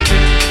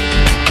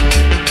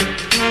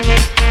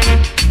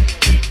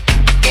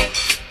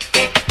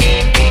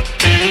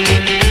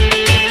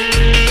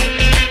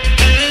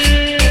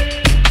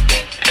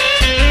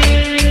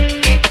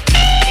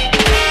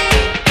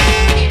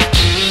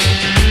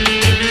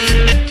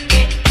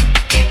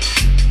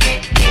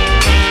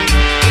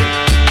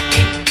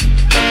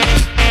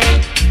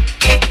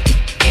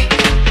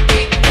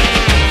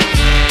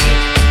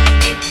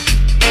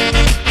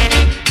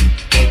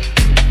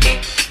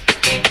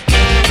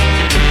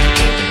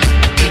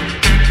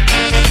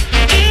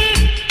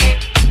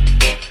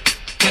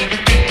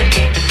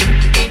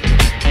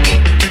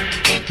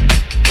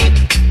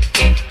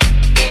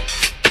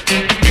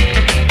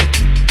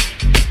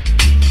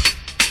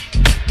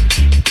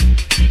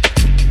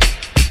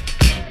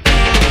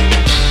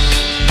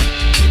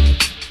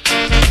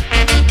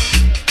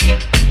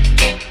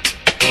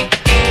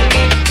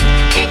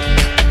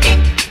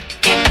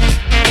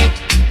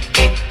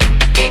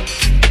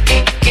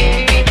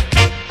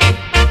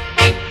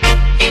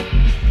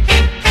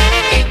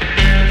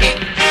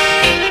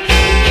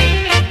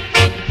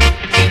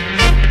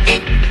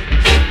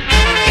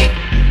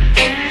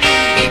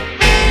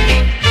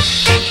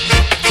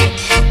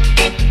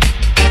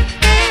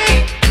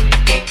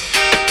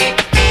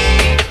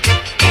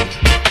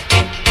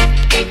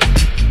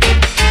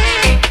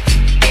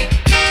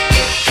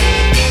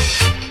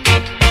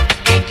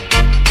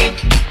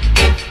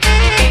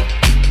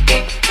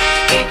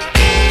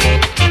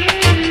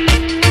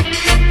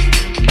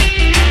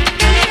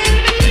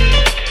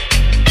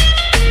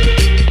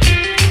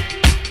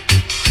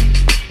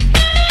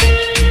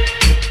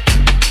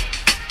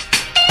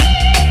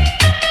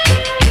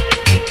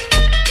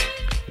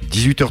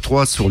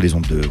18h03 sur les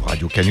ondes de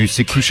Radio Canu.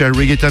 C'est Crucial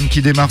Reggae Time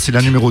qui démarre, c'est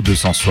la numéro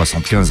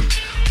 275.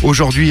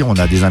 Aujourd'hui, on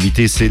a des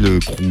invités, c'est le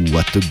crew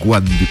at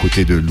Gwan du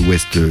côté de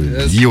l'ouest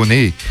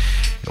lyonnais.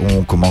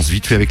 On commence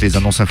vite fait avec les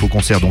annonces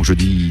info-concert. Donc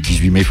jeudi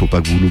 18 mai, faut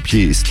pas que vous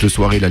loupiez cette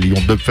soirée, la Lyon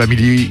Dub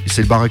Family.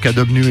 C'est le Baraka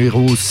Dub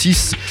numéro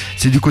 6.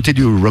 C'est du côté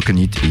du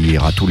Rock'n'It et il y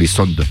aura tous les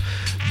sons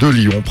de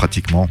Lyon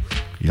pratiquement.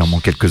 Il en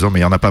manque quelques-uns, mais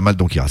il y en a pas mal.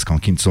 Donc il reste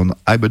Skankinson,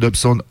 Ibedub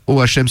Sound,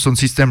 OHM Sound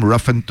System,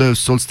 Rough and Tough,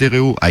 Soul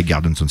Stereo,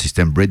 Highgarden Sound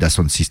System, Breda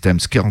Sound System,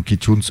 Skeranky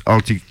Tunes,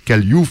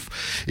 Article Youth.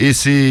 Et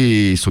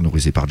c'est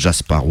sonorisé par Jazz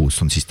Sparrow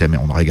Sound System. Et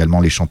on aura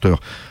également les chanteurs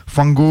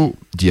Fango,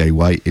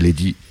 DIY et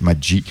Lady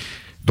Maggi.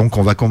 Donc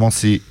on va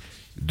commencer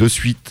de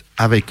suite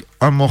avec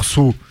un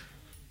morceau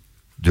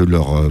de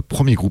leur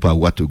premier groupe à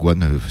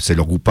Gwan. C'est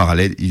leur groupe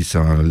parallèle. C'est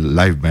un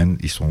live band.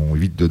 Ils sont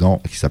 8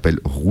 dedans, qui s'appelle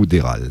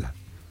Roudéral.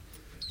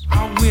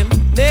 I will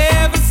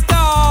never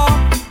stop,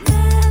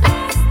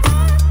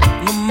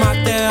 no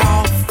matter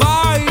how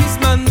far is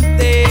my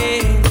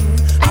day.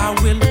 I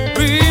will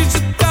reach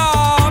the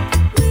top,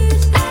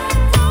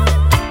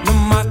 no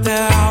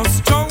matter how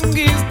strong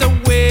is the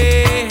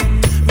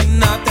wind. We're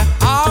not the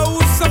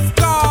house of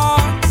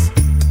cards.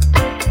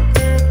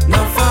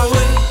 Not far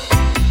away,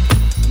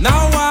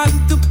 now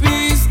want to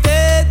be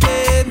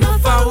steady. Not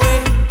far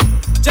away,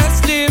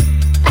 just live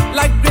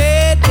like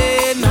great.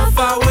 Not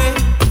far away,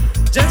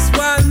 just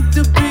want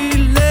to be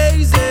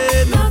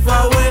lazy, not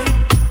far away,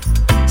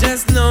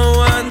 just no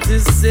one to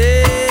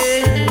say.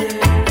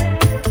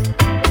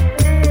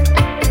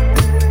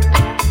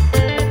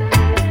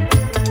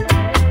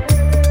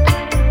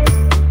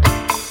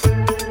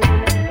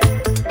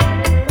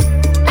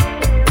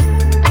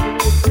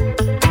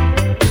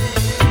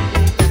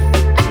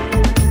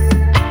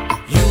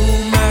 You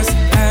must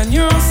earn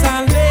your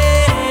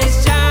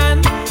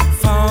salvation.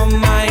 For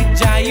my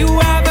joy you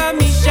have a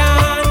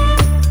mission.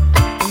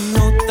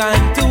 No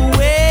time to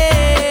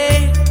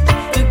wait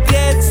to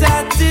get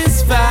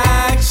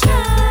satisfaction.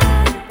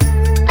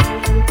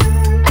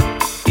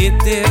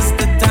 It is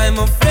the time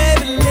of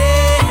revelation.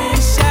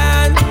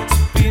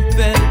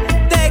 People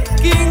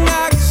taking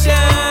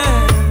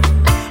action.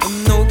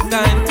 No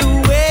time to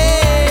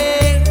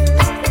waste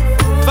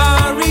for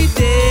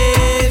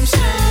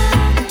redemption.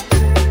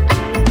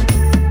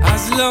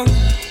 As long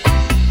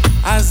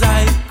as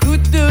I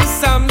could do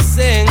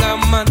something,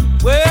 I'm on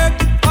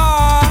work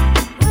hard.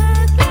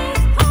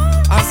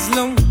 As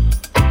long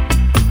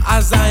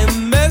as I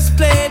must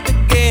play the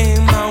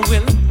game, I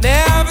will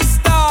never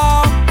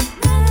stop.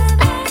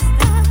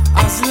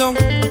 As long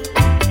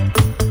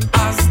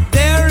as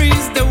there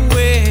is the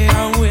way, I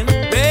will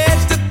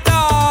reach the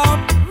top.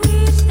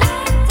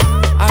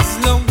 As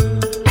long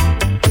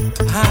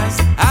as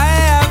I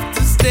have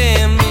to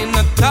stand in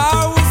a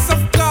house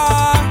of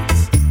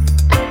cards.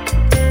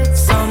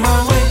 Some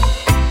are way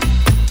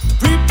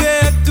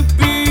prepared to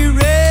be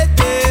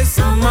ready.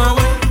 Some are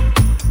way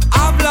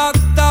I've lot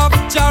of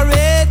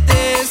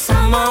charity.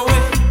 Some are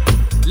way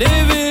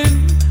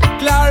living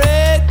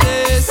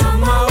clarity.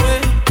 Some are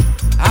way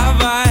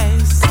have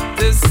eyes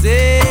to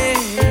see.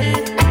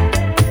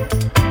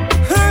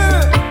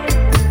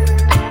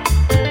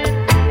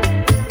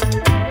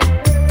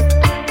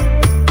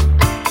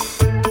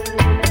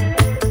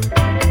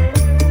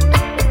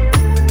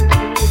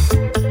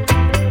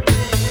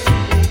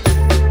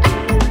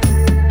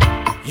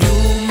 You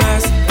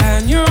must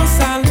earn your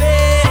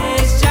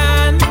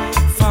salvation.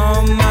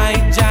 For my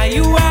joy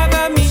you have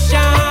a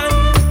mission.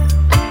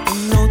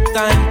 No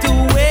time to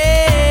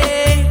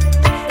wait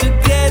to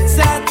get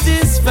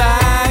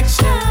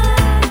satisfaction.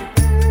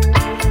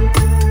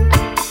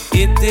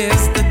 It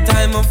is the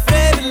time of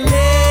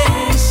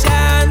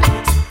revelation.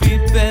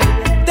 People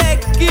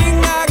taking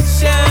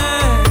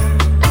action.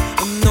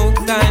 No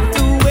time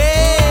to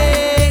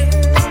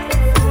waste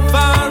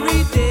for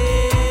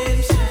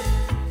redemption.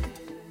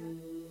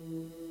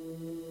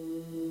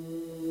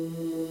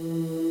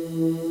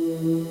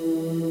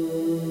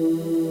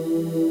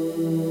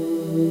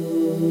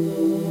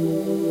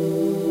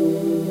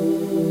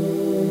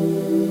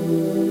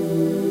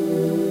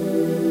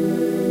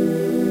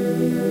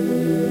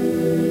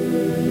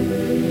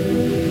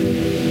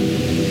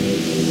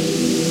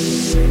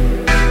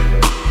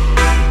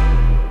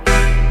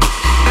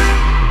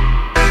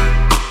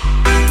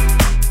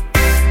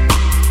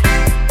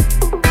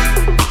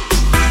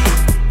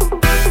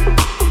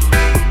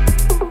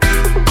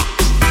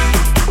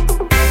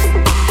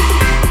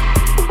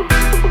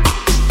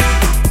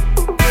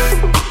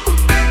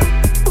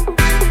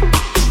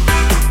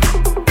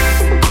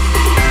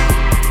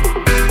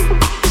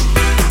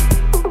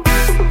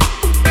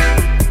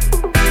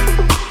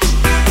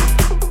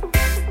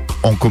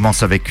 On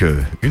commence avec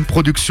une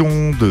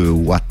production de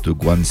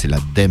Gwan, c'est la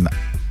Dem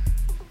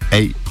A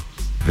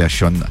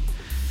version.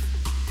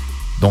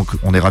 Donc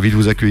on est ravis de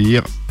vous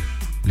accueillir,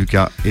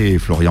 Lucas et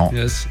Florian.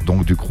 Yes.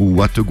 Donc du crew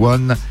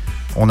Gwan.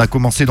 On a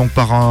commencé donc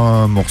par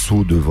un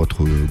morceau de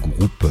votre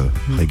groupe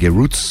Reggae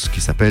Roots qui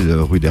s'appelle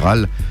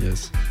Roudéral.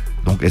 Yes.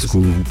 Donc est-ce que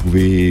vous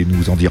pouvez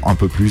nous en dire un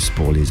peu plus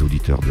pour les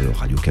auditeurs de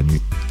Radio Canu?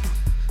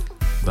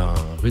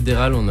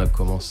 Rudéral, on a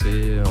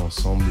commencé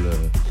ensemble,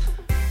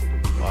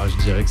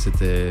 je dirais que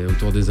c'était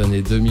autour des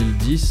années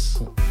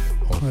 2010.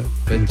 En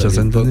fait, une à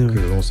quinzaine l'époque, d'années,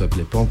 ouais. on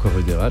s'appelait pas encore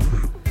Rudéral.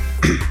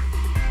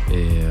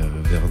 Et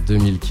vers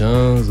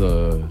 2015,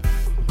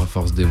 à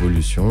force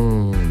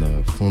d'évolution, on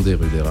a fondé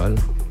Rudéral.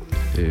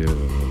 Et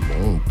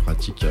on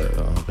pratique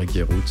un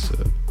reggae roots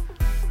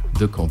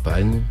de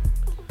campagne.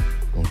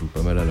 On joue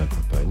pas mal à la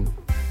campagne.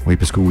 Oui,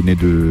 parce que vous venez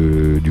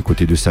du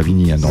côté de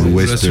Savigny, dans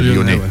l'ouest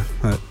lyonnais.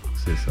 Ouais.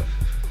 C'est ça.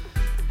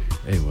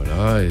 Et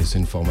voilà, et c'est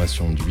une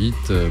formation de 8,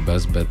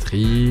 basse,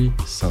 batterie,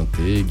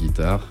 synthé,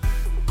 guitare,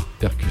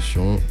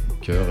 percussion,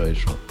 chœur et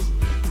chant.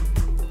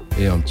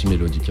 Et un petit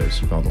mélodica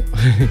aussi, pardon.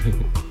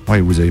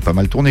 Oui, vous avez pas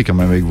mal tourné quand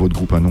même avec votre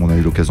groupe. Nous, on a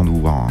eu l'occasion de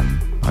vous voir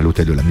à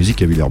l'hôtel de la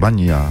musique à Villeurbanne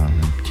il y a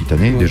une petite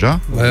année déjà.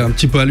 Ouais, un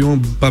petit peu à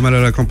Lyon, pas mal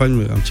à la campagne,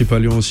 mais un petit peu à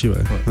Lyon aussi,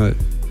 ouais.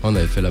 On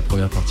avait fait la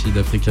première partie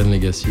d'African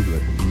Legacy,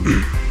 ouais.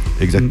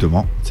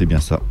 Exactement, c'est bien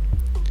ça.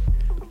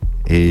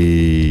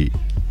 Et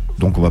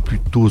donc on va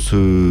plutôt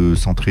se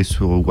centrer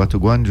sur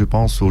Gwan, je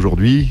pense,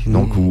 aujourd'hui.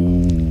 Donc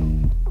on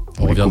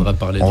reviendra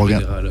parler du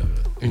Fédéral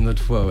une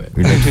autre fois, ouais.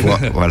 Une autre fois,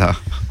 voilà.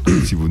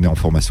 Si vous venez en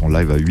formation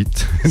live à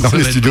 8 dans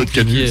les studios de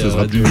Canu, ça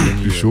sera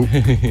plus chaud.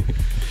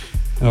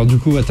 Alors du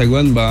coup,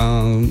 Watagwan,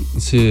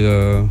 c'est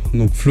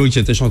donc Flo qui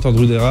était chanteur de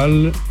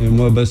Rudéral et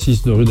moi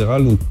bassiste de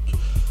Rudéral. Donc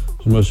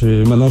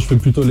maintenant je fais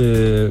plutôt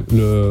le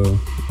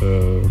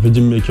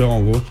Rhythm Maker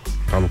en gros.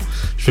 Pardon.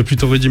 Je fais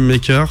plutôt Rhythm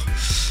Maker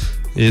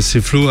et c'est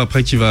Flo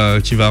après qui va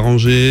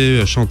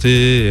arranger,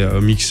 chanter,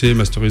 et, mixer,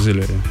 masteriser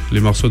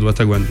les morceaux de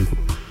Watagwan du coup.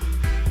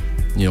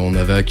 Et on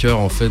avait à cœur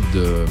en fait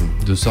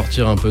de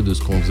sortir un peu de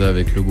ce qu'on faisait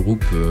avec le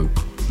groupe,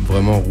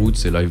 vraiment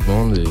roots et live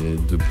band, et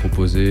de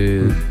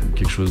proposer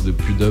quelque chose de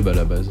plus dub à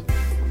la base.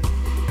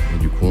 Et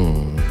du coup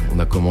on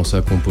a commencé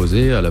à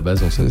composer. À la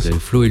base on s'appelait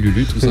Flo et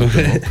Lulu tout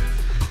simplement.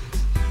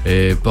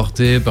 Et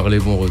porté par les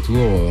bons retours,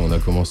 on a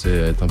commencé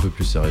à être un peu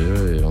plus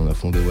sérieux et on a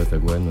fondé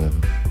Watagwan.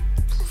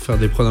 Faire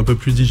des prods un peu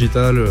plus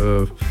digitales,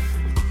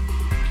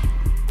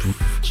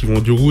 qui vont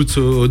du roots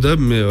au dub,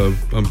 mais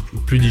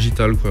plus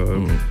digital quoi.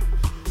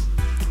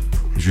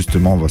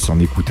 Justement, on va s'en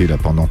écouter là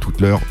pendant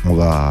toute l'heure. On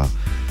va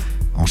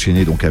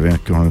enchaîner donc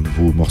avec un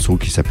nouveau morceau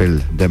qui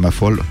s'appelle Dama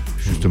Fall.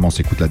 Justement, on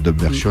s'écoute la dub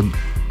version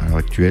à l'heure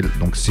actuelle.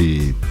 Donc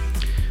c'est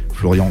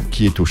Florian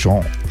qui est au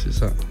chant. C'est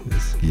ça.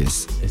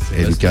 Yes. Et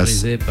c'est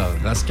masterisé par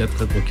Rascat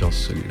Records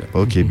celui-là.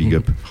 Ok, big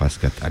up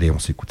Rascat. Allez, on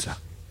s'écoute ça.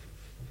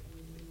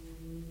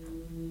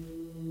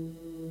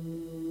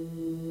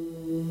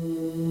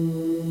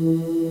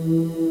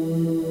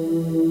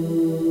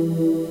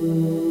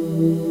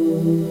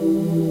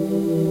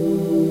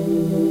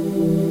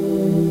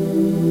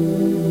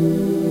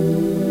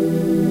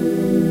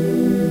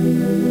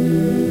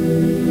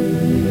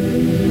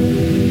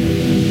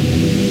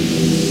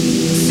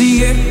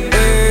 See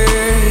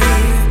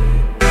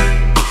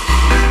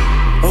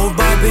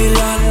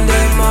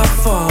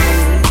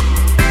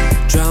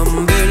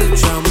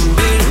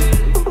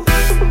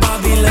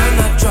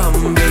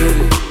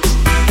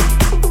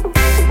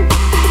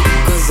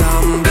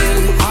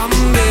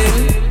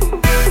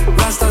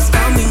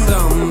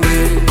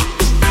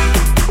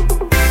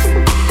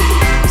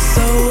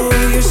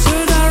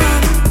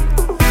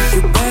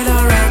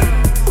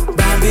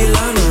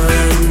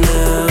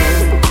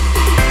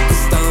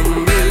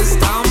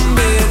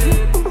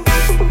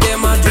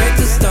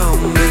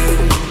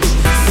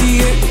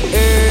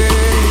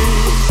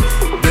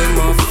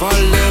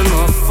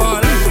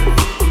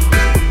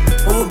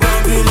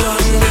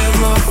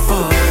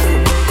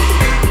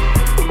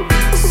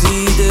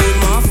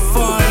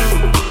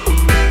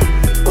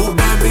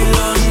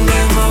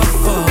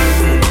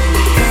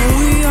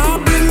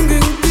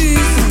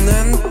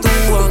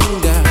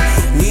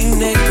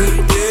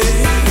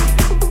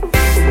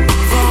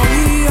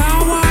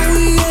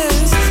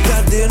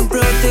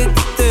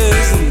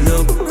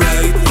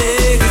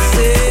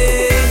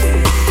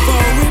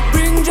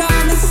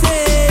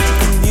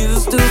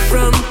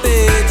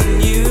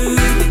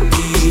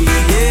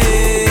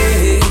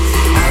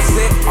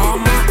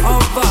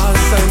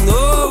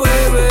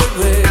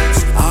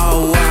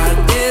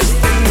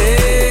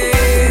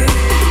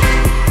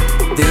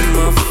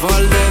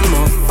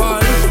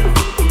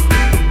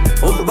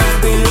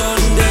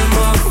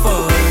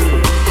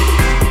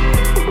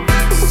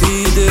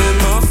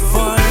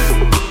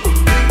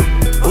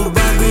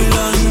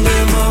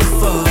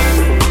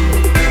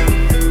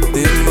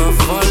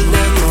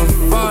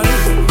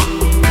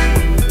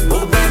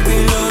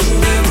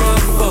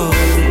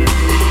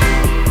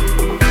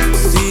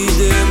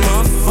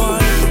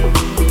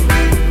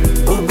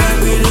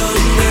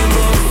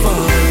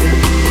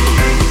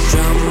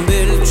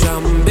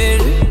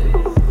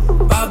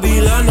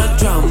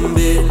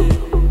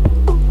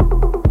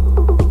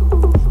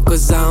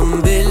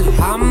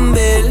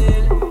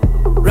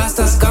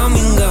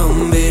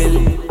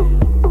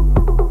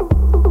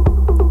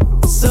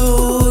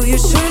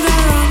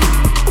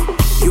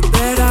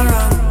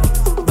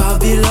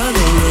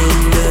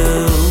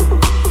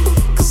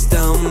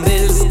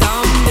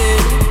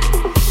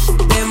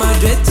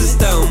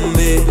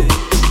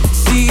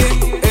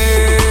it.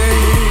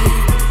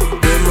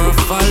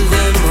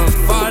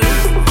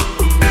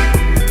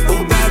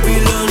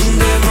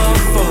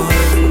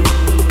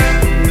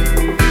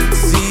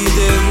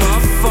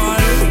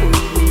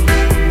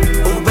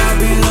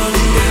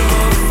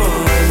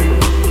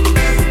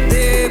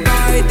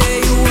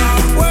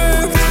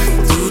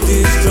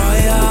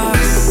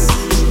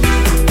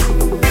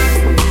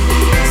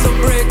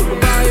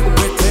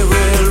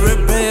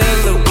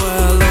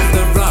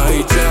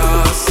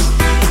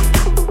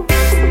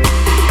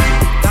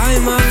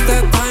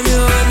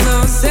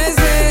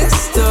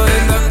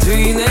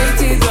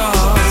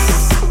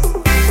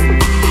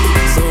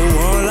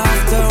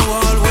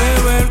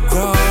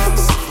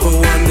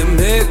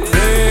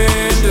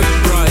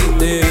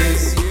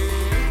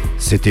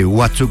 C'était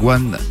What a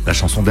Gwan, la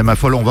chanson d'Emma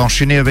Foll. On va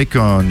enchaîner avec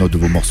un autre de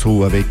vos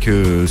morceaux avec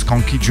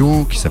Skanky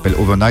Joe qui s'appelle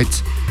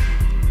Overnight.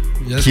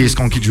 Yes. Qui est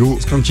Skanky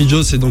Joe? Skanky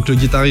Joe, c'est donc le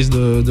guitariste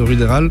de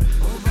Ruderal.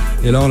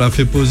 Et là, on l'a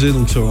fait poser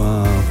donc, sur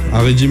un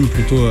régime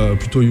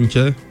plutôt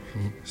UK.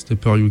 C'était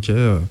peur UK.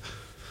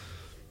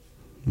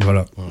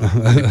 Voilà.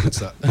 On écoute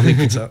ça. On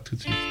écoute ça tout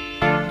de suite.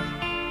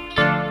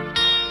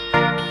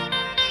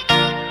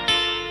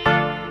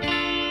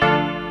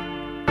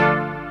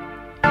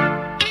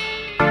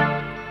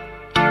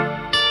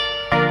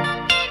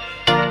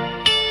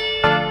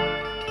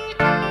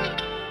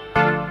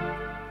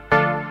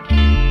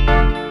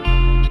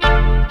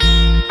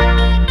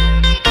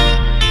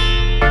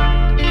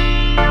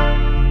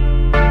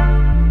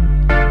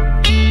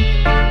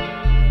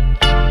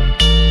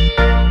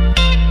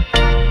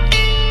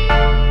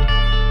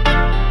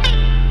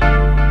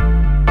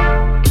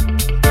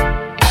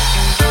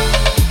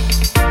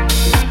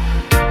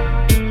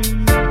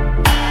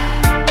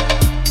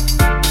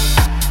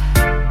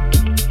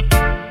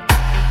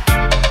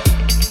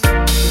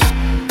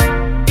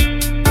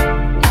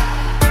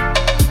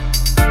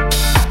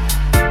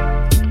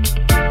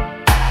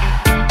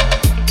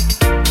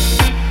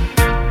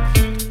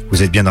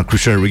 Vous êtes bien dans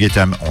Crucial Reggae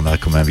Time. On a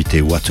comme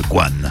invité What a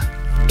Gwan.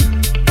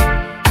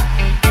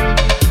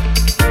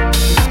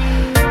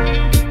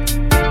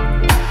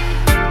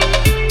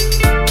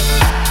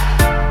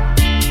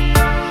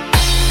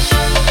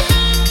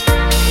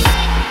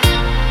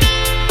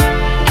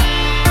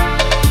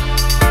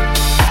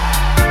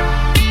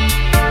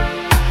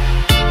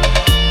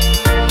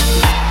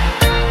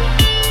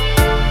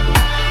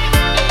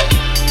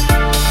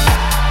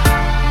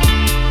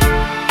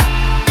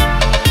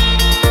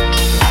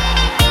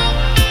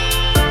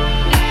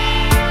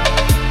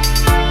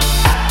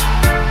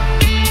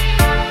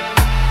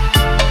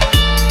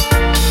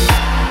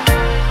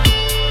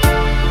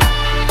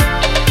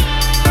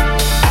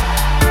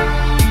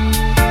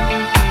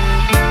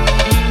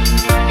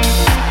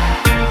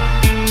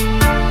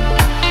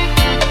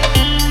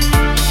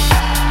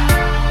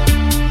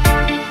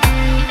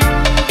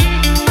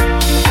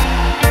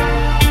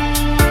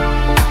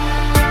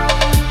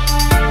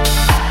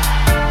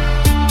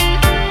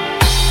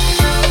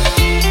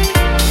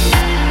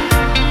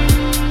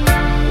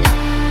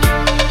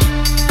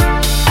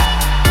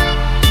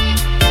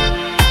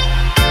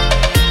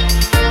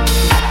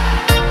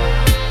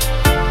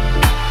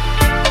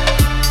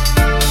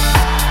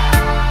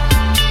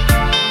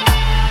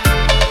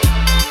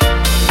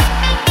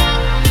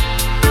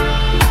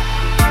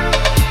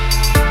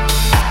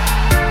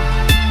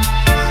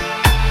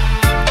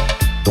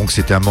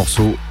 C'était un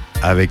morceau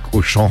avec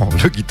au chant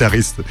le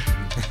guitariste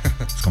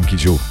Skanky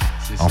Joe.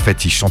 En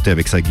fait, il chantait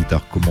avec sa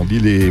guitare, comme on dit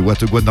les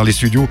What a Gwan dans les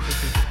studios.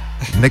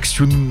 Next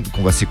tune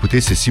qu'on va s'écouter,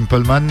 c'est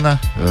Simple Man.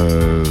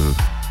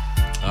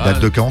 Date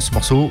de quand ce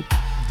morceau?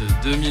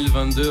 De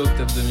 2022,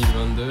 octobre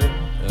 2022.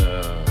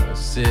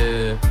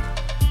 C'est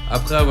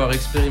après avoir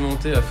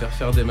expérimenté à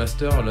faire des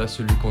masters. Là,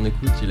 celui qu'on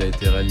écoute, il a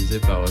été réalisé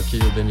par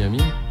Keyo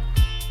Benjamin.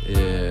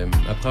 Et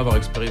après avoir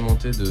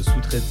expérimenté de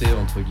sous-traiter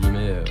entre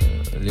guillemets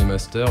les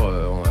masters,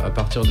 à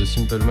partir de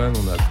Simple Man,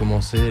 on a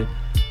commencé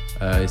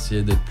à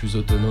essayer d'être plus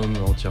autonome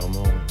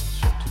entièrement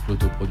sur toute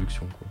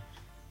l'autoproduction, quoi.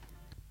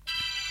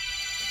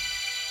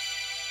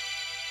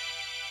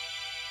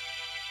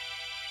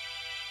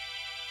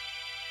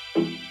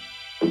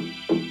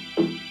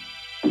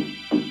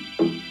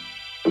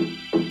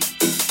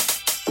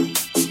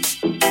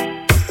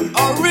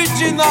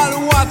 Original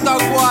What a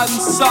Gwan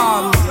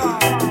song.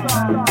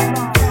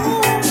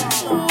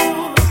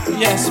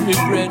 Yes, my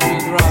friend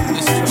will run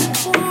this track.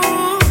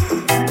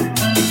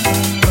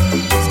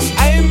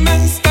 I'm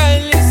a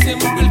stylist,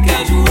 simple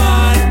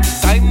casual.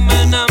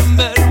 Simon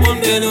number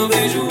one, then no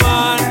visual.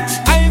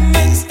 I'm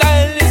a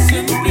stylist,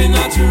 simply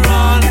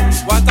natural.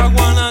 What I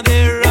wanna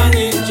they run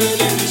in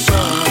television.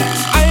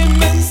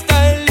 I'm a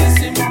stylist,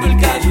 simple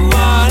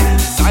casual.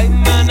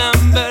 Simon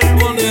number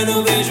one, then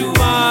no visual.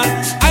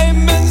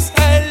 I'm a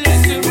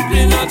stylist,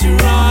 simply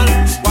natural.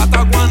 What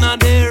I wanna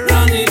they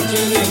run in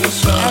television.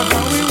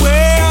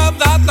 Everywhere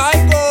that I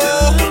go,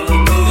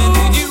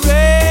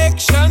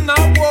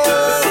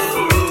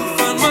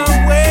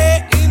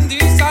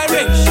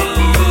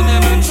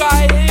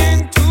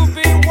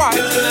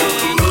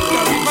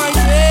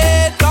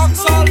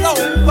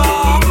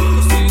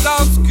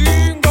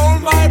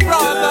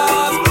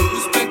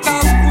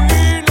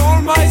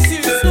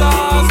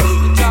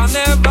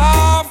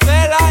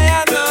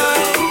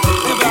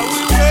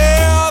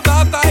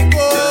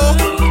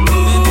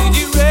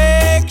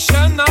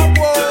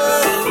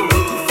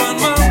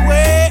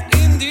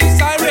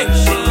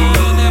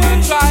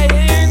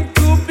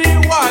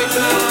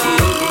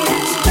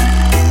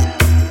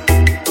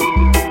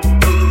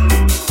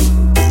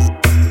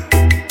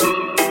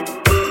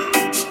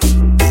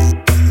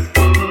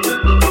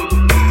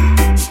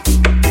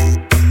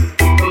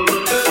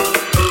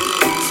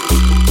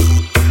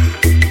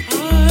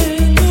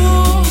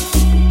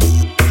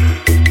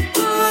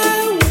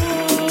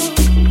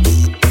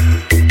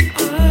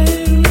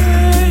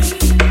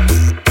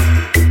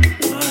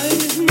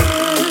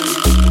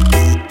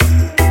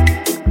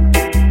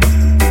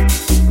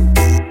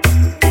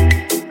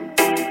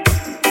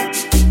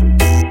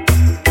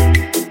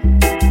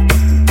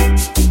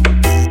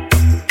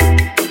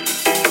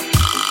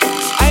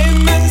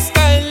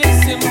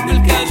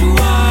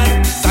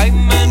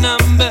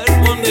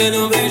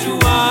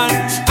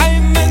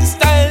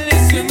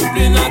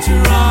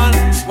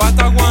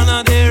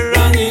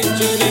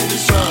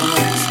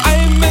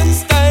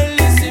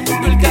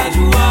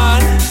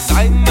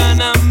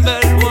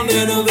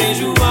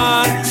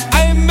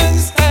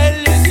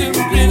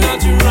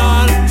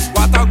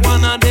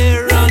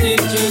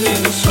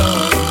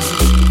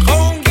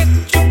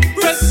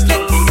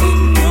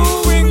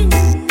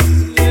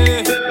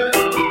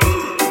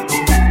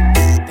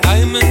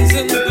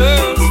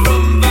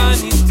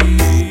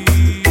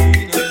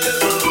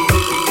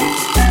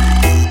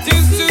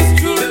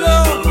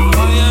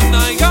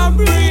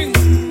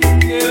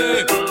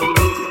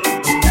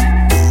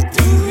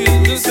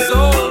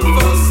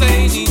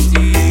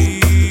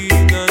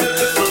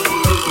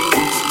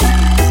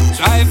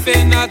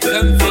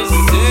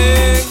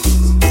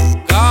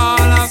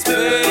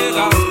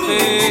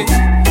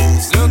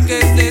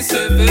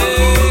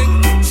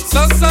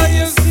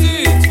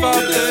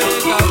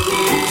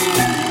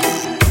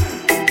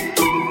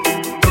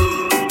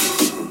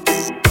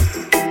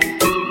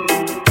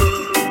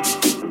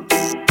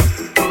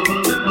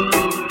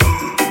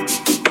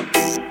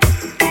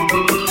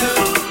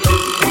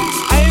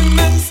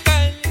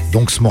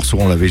 Donc ce morceau,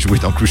 on l'avait joué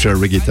dans Crucial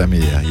Reggae Time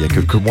il y a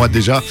quelques mois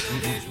déjà.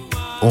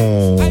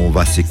 On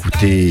va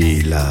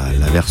s'écouter la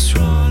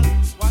version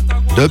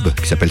dub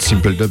qui s'appelle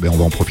Simple Dub et on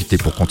va en profiter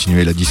pour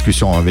continuer la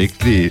discussion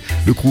avec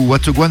le crew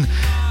What a Gwan.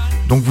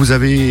 Donc vous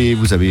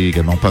avez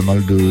également pas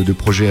mal de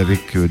projets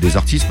avec des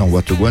artistes dans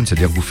What a Gwan,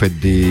 c'est-à-dire que vous faites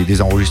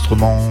des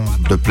enregistrements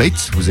de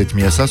plates, vous êtes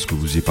mis à ça, ce que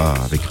vous n'êtes pas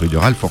avec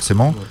Ruderal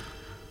forcément.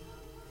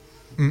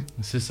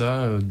 C'est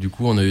ça, du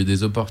coup on a eu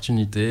des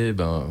opportunités,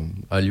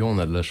 à Lyon on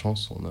a de la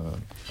chance, on a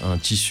un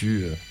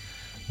tissu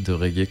de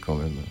reggae quand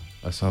même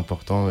assez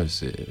important et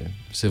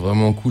c'est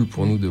vraiment cool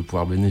pour nous de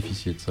pouvoir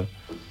bénéficier de ça.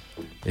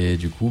 Et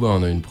du coup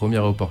on a une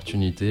première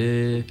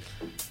opportunité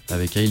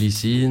avec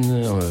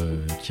Ailicine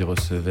qui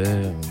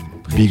recevait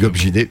Big Up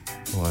JD.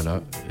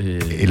 Voilà.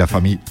 Et la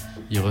famille.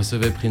 Il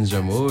recevait Prince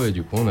Jamo et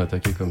du coup on a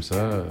attaqué comme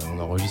ça, on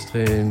a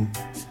enregistré une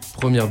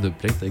première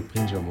dubplate avec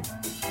Prince Jamo.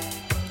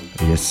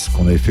 Yes,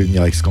 qu'on avait fait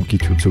venir avec Skanky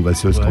Tubes au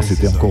Valseuse quand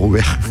c'était encore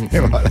ouvert. Et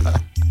voilà.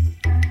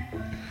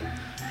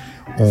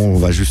 On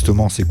va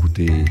justement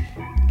s'écouter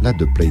la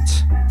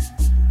dubplate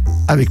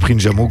avec Prince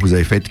Jamo que vous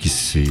avez faite,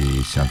 c'est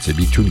un de ses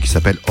big tunes qui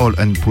s'appelle All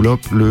and Pull Up.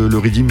 Le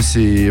Redeem,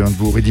 c'est un de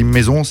vos Redeem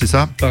maison, c'est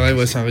ça? Pareil,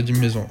 ouais, c'est un Redeem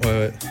maison.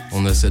 Ouais.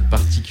 On a cette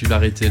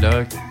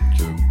particularité-là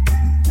que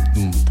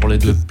pour les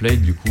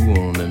dubplates, du coup,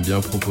 on aime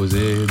bien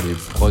proposer des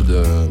prods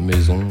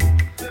maison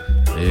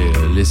et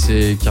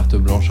laisser carte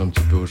blanche un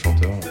petit peu aux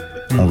chanteurs.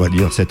 On va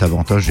dire cet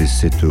avantage et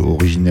cette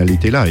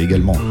originalité-là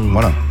également.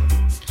 Voilà.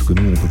 Ce que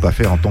nous, on ne peut pas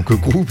faire en tant que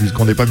crew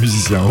puisqu'on n'est pas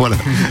musicien. Voilà.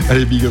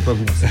 Allez, big up à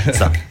vous. C'est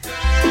ça.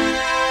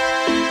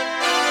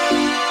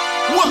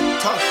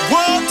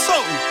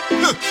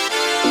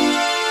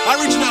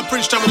 Original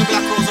Prince Jam and the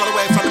Black Rose all the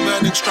way from the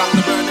burning strong,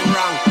 the burning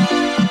wrong.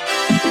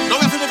 Now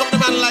we have to pick up the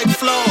man like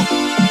Flo,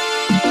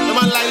 the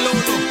man like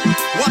Lolo.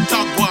 What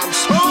a Gwan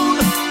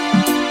sound!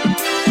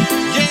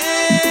 Yeah!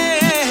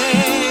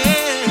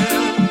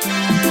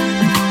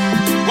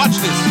 Watch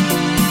this.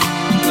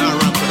 Now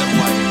run for them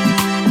white.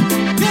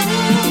 Yeah!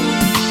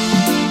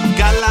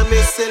 Gala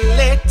me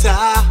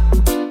selector,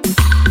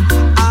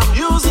 a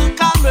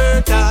musical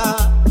murder.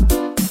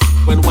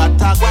 When what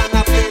a Gwan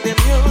a play the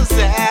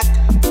music,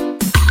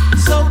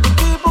 so the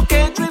people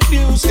can't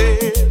refuse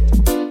it.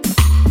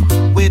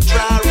 We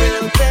try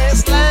real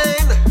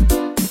baseline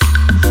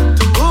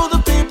to move the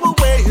people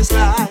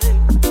waistline.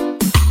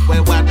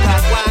 When what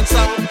that one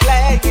song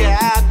playing,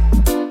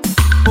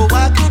 oh I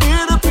could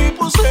hear the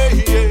people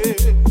saying,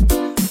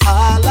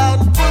 all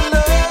and pull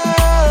up,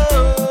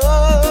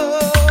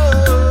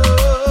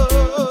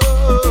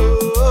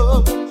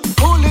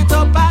 pull it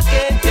up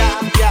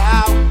again,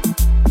 yow.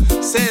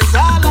 Says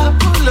all and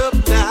pull up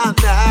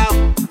now.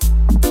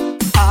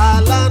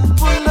 Alan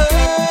pull up,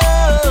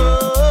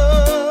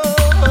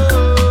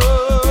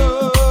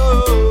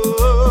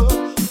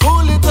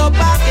 pull it up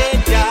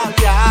again,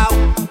 yow.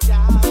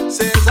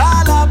 Says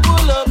Alan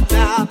pull up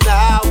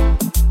now.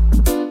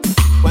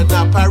 When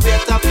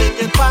operator fling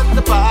it on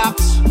the box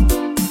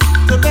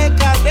to make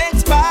our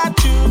next part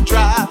to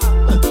drop.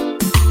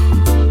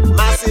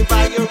 Massive,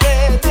 are you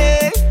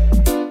ready?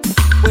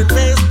 When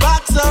bass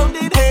box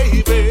sounded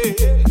heavy,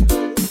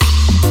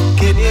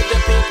 can you hear the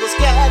people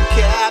scared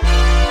cat?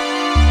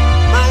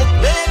 My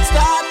legs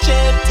start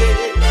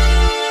chanting.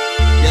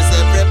 Yes,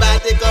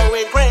 everybody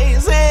going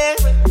crazy.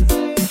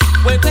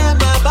 When them a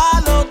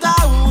ball out the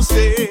house,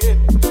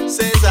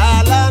 says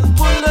Alan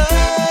pull up,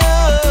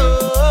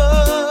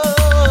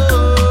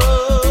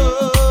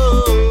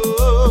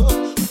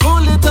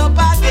 pull it up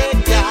again,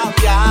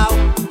 yow.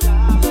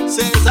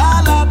 Says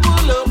Alan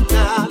pull up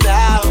now.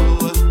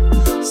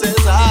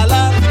 Says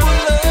Alan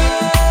pull up,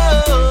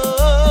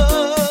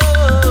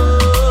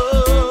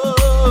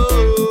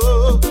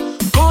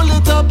 pull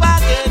it up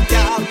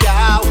again,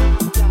 yow.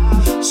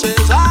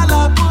 Says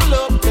Alan pull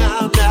up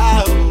now.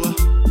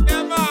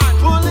 Yeah, man.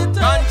 Pull it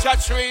up. Ganja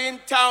tree in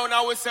town,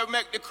 I will say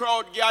make the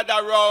crowd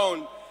gather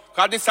round.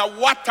 Cause this a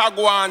What a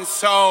Gwan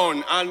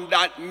sound, and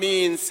that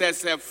means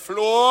says a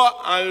Flo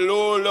and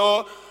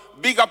Lolo.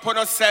 Big up on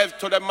yourself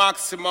to the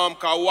maximum,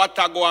 cause What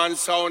a Gwan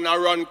sound a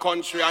run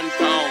country and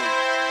town.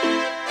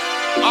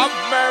 Have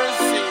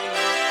mercy,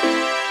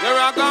 the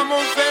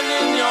ragamuffin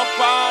in your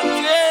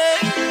party.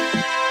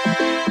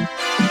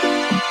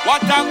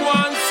 What a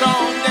Gwan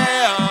sound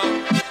there,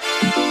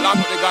 lock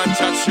the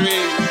ganja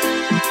tree.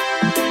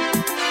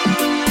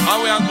 And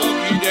we are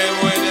gonna give them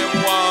what them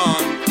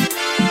want.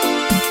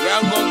 We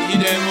are gonna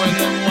give them what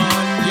them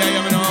want. Yeah,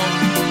 you know.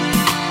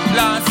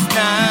 Last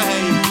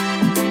night,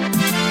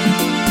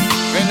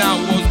 when I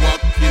was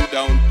walking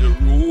down the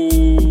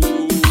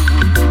road,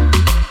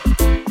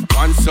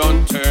 one son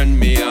turned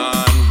me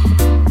on.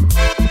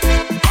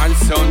 One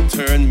son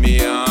turned me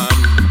on.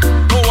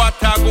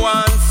 What a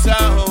Gwan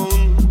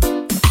sound.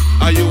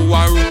 Are you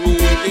a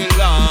ruling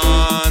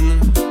land?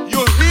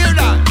 You hear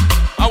that?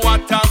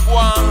 What a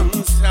Gwan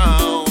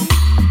sound.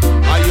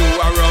 Are you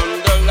around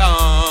the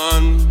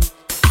land?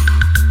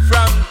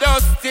 From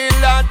dusk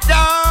till a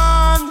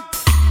dawn.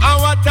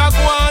 What a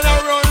Gwan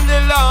around the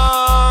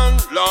land.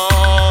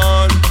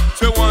 Land.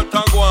 Say what a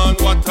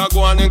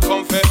Gwan and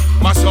come fi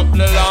mash up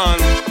the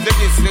land.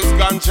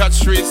 ganja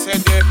tree,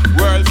 said the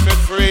world for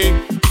free.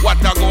 What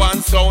a go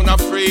and sound a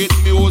free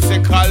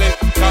musically.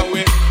 Can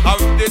we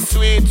have the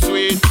sweet,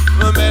 sweet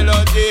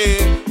melody?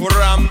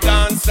 Ram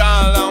dance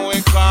all and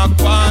we can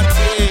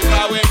party.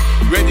 Can we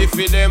ready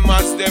for them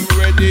as them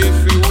ready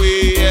for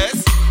we,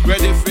 yes.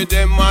 Ready for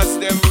them as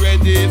them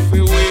ready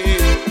for we.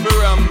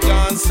 Ram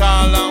dance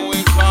all and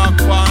we can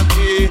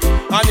party.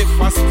 And if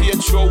a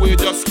stage show we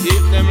just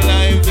keep them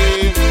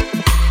lively.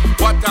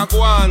 What a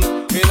Gwan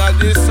in a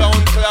this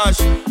sound clash.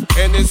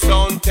 Any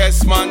sound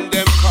test man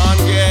them can't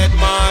get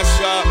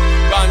masha.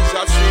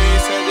 Ganja tree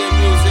say the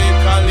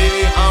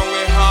musically and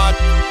we hot.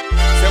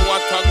 Say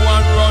what a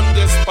Gwan run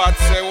the spot,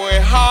 say we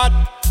hot.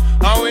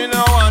 And we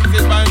no want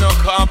it by no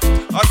cop.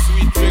 A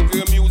sweet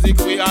reggae music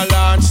we a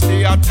launch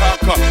the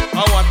attacker.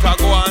 And what a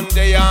Gwan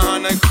there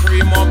and I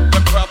cream up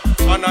the crop.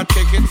 And I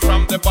take it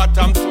from the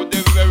bottom to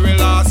the very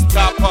last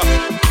topper.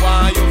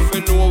 Why you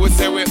feel know we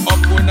say we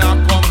up when I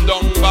come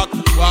down back.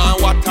 Why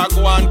what a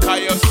Gwan cause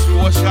you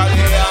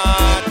socially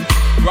hard.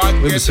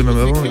 Oui, mais c'est même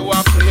avant.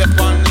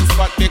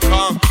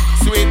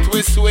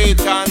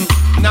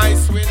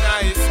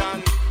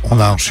 On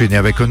a enchaîné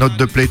avec un autre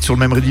de plate sur le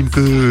même rythme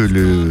que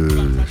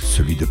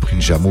celui de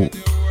Prince Jamo.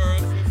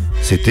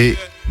 C'était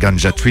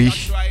Ganja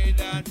Tree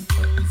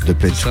de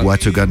plate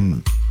Watagan.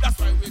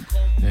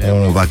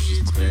 On va.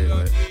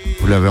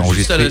 Vous l'avez enregistré.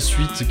 Juste à la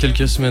suite,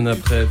 quelques semaines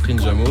après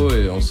Prince Jamo,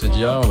 et on s'est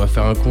dit on va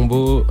faire un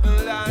combo,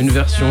 une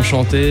version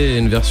chantée et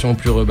une version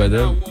plus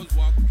rebadab.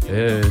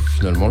 Et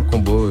finalement le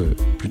combo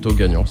est plutôt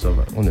gagnant, ça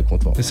va, on est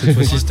content. Et cette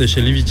fois-ci c'était chez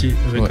Livity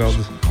Records.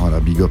 Ouais. Voilà,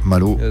 big up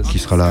Malo, yes. Qui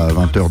sera là à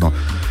 20h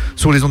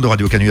sur les ondes de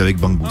Radio Canu avec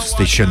Bamboo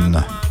Station.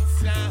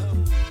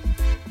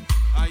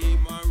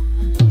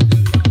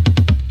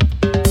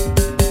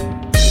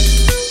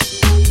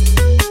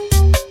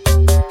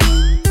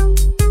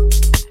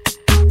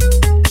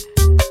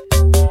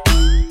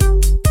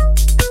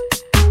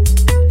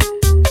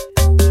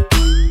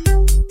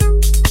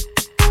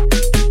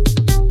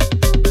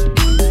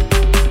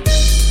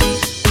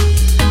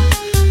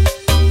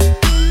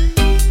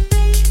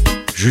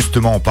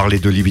 Justement, on parlait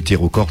de Liberty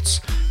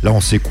Records. Là,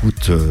 on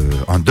s'écoute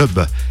un dub,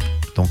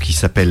 donc qui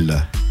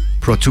s'appelle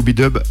Pro To Be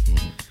Dub.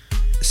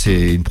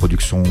 C'est une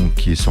production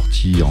qui est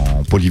sortie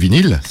en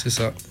polyvinyle. C'est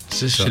ça.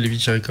 C'est chez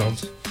Liberty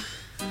Records.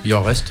 Il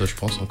en reste, je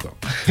pense, encore.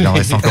 Il en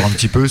reste encore un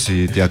petit peu.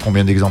 C'était à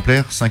combien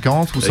d'exemplaires?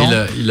 50 ou 100?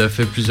 Il a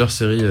fait plusieurs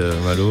séries,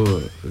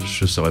 Malo.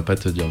 Je saurais pas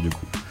te dire du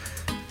coup.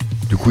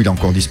 Du coup, il est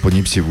encore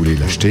disponible si vous voulez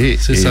l'acheter.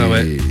 C'est ça,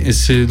 ouais. Et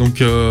c'est donc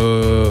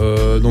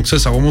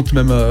ça remonte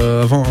même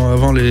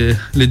avant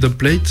les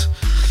dubplates.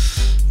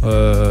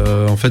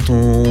 En fait,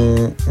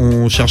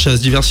 on cherchait à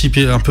se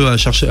diversifier un peu,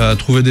 à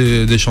trouver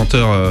des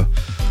chanteurs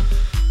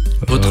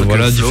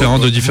différents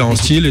de différents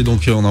styles. Et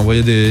donc, on a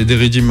envoyé des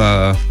redeems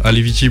à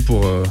Livity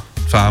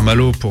à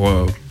Malo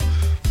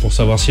pour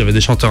savoir s'il y avait des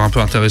chanteurs un peu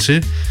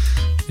intéressés.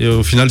 Et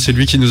au final, c'est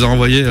lui qui nous a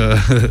envoyé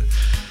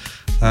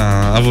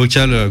un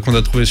vocal qu'on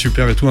a trouvé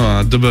super et tout,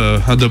 un dub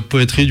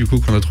poetry du coup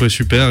qu'on a trouvé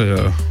super et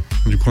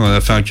du coup on a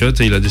fait un cut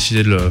et il a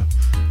décidé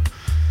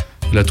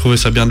il a trouvé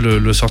ça bien de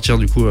le sortir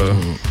du coup.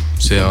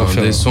 C'est un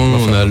des sons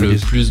où on a le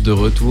plus de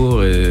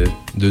retours et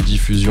de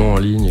diffusion en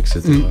ligne,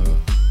 etc.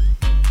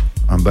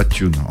 Un bad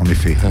tune en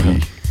effet.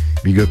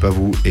 Big up à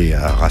vous et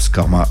à Ras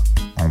Karma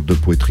en dub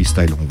poetry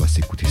style, on va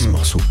s'écouter ce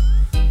morceau.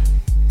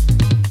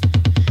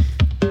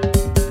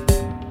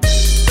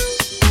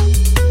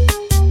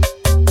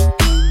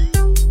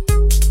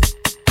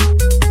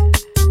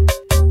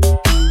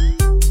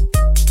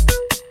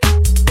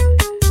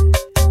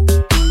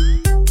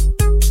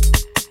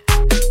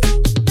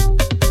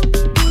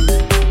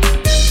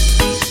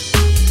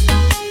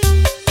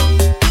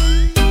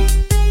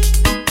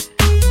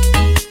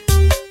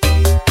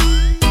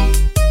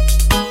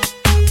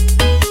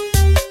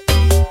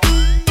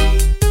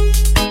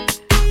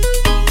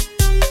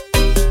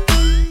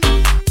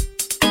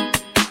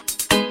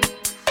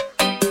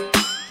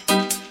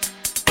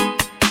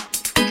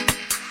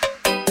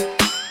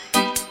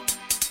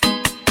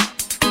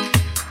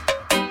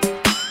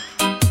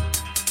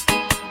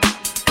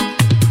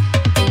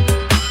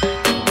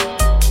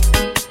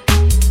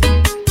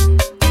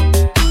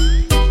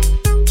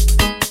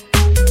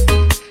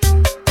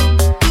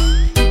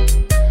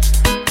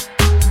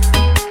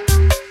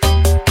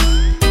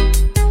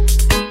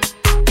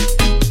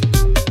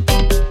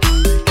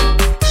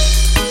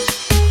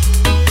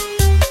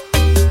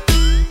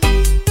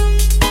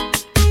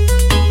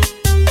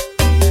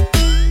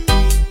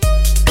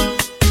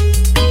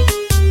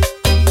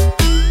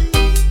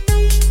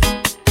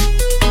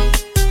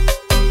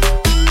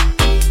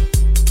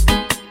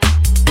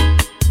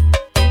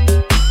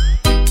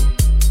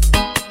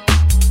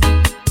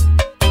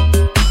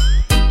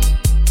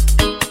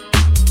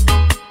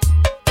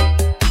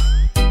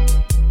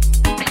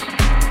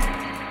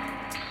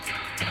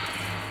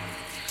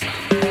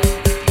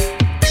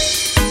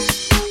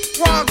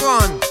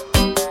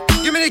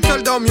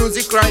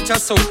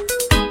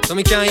 So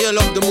me can hear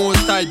love the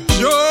most high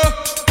Joe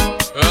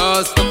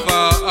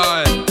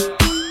Rastafari.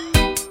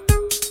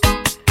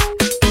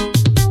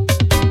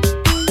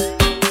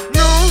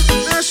 No,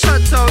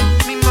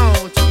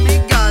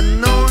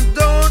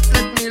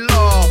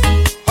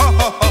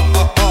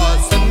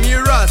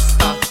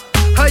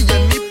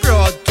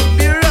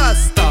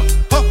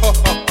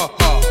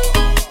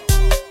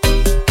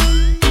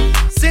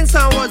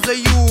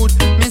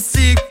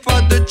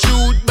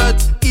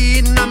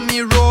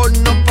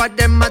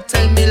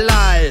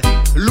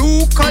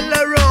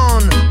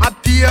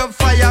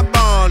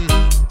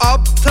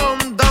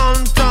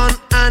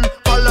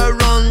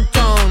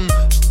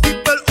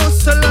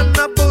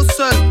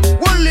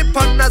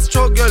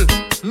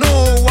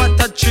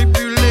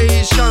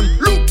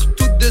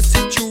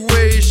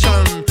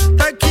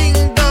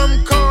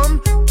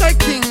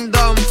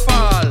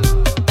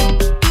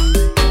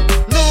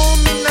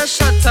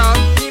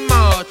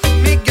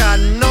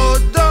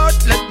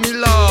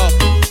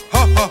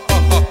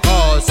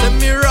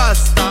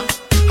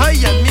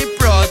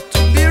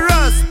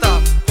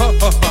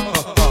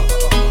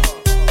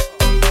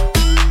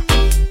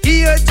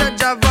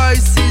 Jaja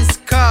voice is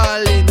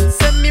calling.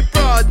 Send me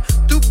proud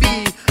to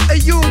be a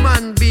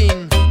human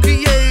being,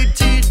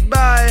 created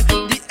by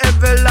the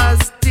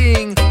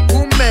everlasting,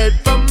 who made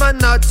from a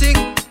nothing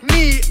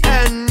me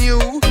and you,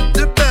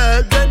 the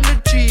bird and the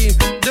tree,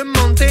 the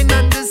mountain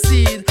and the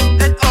seed,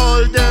 and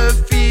all the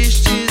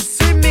fishes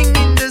swimming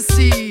in the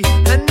sea,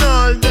 and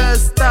all the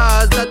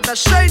stars that are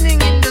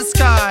shining in the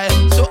sky.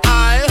 So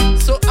I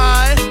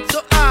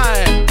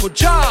put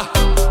Jah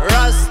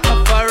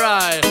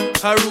Rastafari,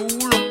 I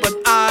rule upon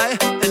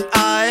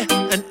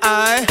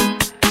I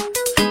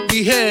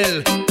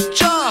beheld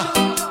Jah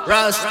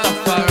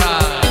Rastafari.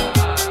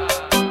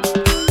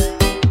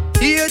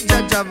 Hear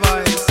Jaja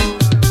voice.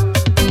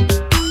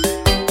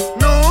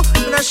 No,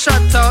 not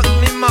shut out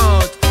me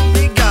mouth.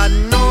 Me got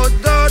no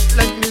doubt,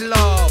 let me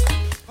love.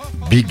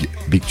 Big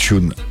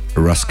tune,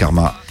 Ras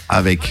Karma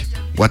avec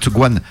What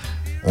Gwan.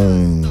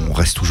 On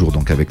reste toujours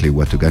donc avec les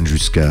Watagan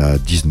jusqu'à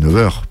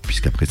 19h,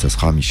 puisqu'après ça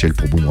sera Michel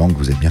pour Boomerang.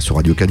 Vous êtes bien sur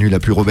Radio Canu, la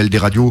plus rebelle des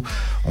radios.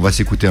 On va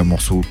s'écouter un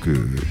morceau que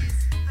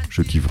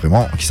je kiffe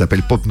vraiment, qui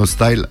s'appelle Pop No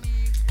Style,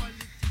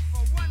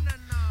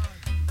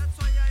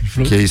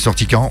 qui est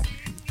sorti quand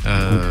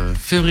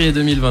Février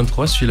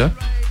 2023, celui-là.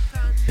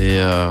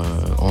 Et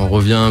on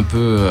revient un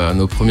peu à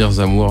nos premières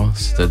amours,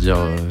 c'est-à-dire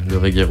le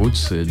reggae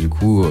roots. Et du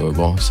coup,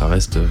 bon, ça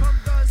reste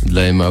de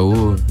la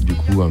MAO, du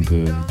coup un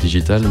peu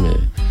digital, mais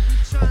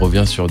on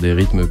revient sur des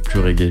rythmes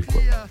plus reggae,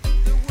 quoi.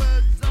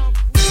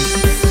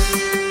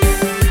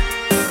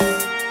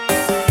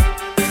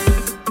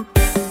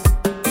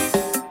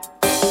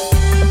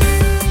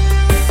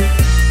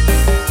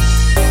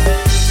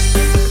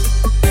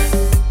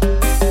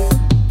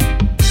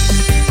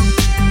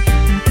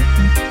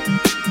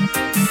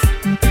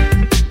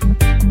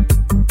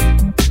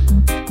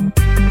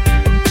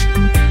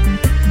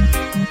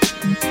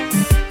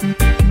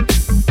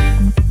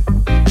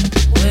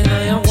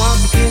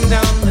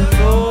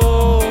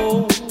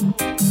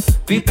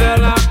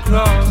 People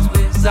across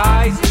with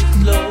eyes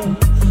low.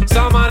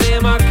 Some of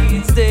them are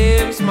kids,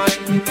 them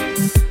smiling.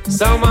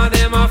 Some of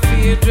them are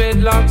fear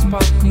dreadlocks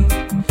pon me.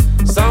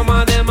 Some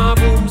of them are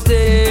booms,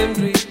 them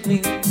greet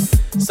me.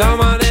 Some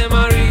of them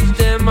are rich,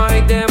 them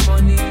hide their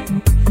money.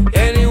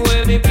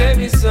 Anyway, me play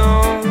me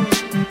song,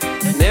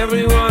 and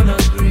everyone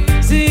agree.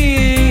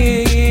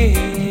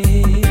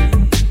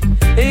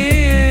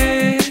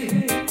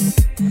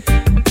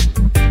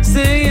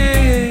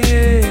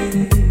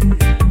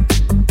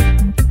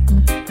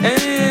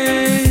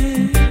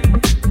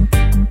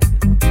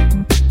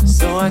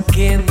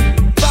 Again,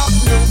 pop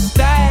no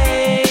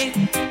style,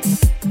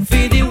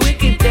 feed the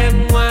wicked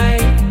them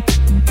wine.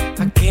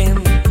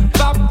 Again,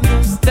 pop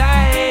no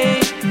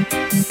style,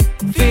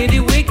 feed the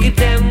wicked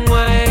them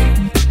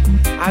wine.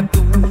 I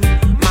do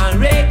my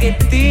reggae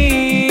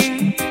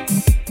thing,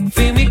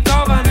 feel me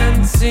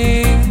covenant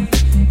sing.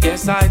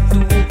 Yes, I do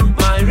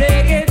my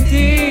reggae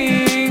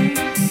thing,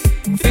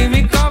 feel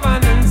me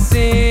covenant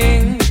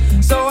sing.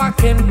 So I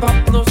can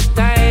pop no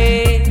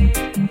style,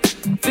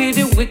 feed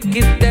the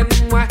wicked them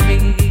wine.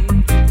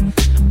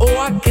 Oh,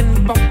 I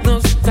can pop no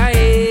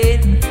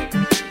style,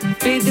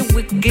 feed the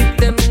wicked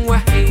them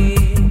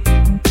wine.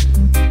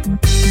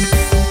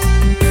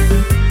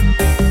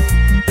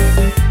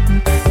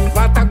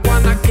 But I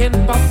wanna can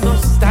pop no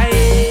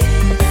style.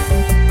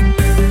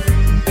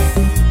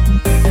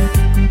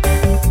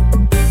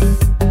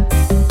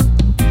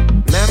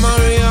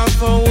 Memory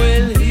of a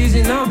well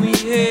easy on me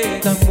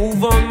head. I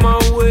move on my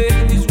way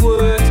in these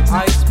words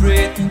I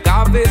spread.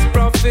 Garbage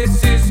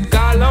prophecies,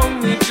 call on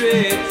me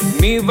dread.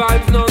 Me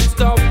vibes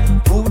non-stop,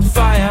 put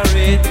fire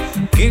red.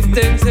 Give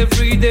thanks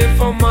every day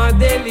for my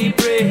daily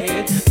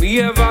bread. Me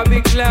ever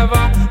be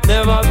clever,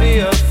 never be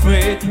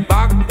afraid.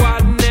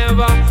 Backward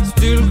never,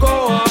 still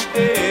go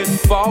ahead.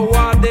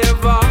 Forward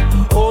ever,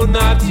 oh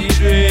naughty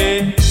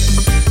dread.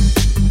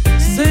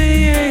 Say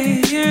yeah,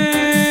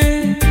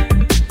 yeah.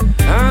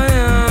 Aye,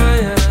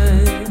 aye,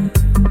 aye.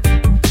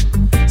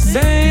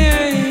 Say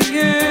yeah,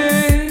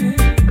 yeah.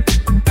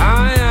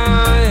 Aye,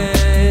 aye,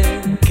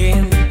 aye.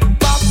 Can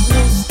pop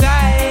no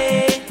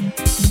style.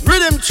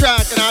 Rhythm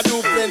track, and I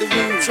do play the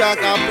rhythm track.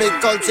 I play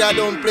culture, I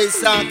don't play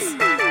sax.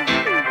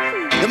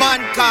 The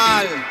man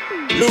call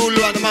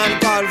Lulu and the man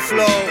call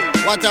Flow.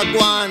 What a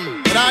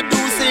Gwan. But I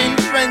do sing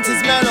French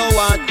is mellow.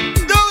 What?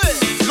 Do it!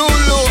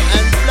 Lulu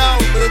and Flow.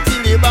 But the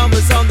tilly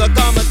bamboo sound that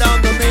come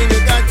down the main, you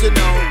got to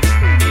know.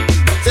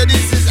 So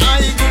this is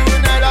I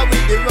Gurunella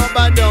with the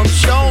rubber dub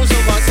show. So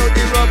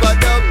the rubber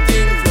dub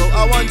thing flow.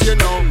 I want you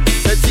know.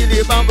 The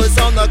tilly bamboo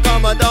sound that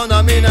come down, I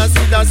mean I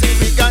see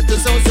we got to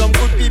show some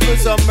good people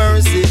some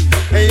mercy.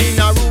 And in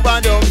a rubber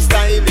dub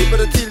style, but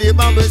the tilly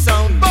bamboo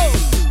sound, boom.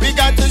 We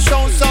got to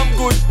show some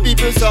good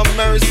people some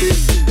mercy.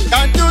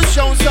 Got to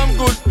show some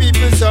good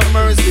people some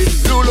mercy.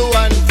 Lulu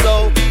and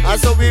Flow, I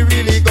saw we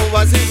really go.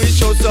 I say we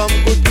show some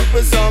good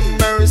people some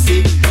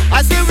mercy.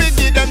 I say we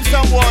give them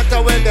some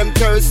water when them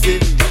thirsty.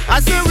 I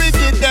say we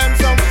give them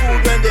some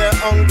food when they're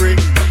hungry.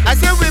 I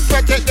say we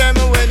protect them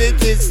when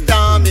it is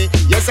stormy.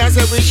 Yes, I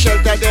say we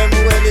shelter them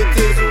when it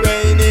is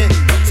rainy.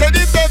 So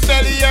if they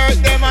belly we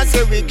hurt them, I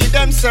say we give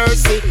them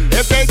Cersei.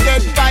 If they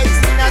get fights,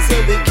 then I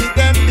say we keep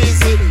them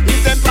busy.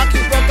 If them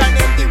pocket broke and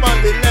empty, one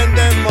we lend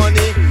them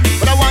money.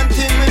 But the one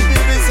thing we do,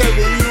 we say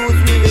we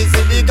use, we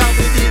visit. Because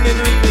we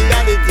dealing with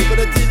reality. But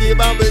the till you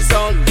bump the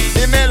sound,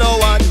 the mellow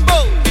one,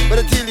 oh. But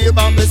the till you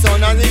bump the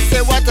sound, and they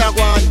say what I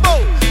want,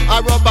 oh. A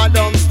rubber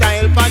dub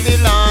style pan the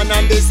lawn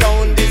and the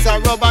sound. This a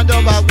rubber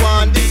dub a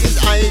Gwan. This is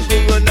I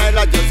Google Nile,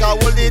 I just a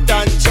hold it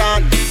and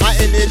chant. And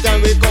anytime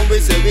we come, we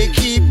say we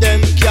keep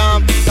them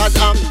calm. Cause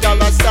after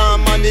a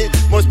storm, and it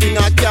must be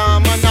not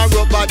calm. And a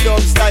rubber dub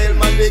style,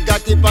 man, we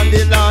got it on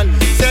the land.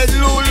 Said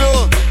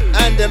Lulu,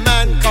 and the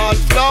man called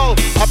Flow.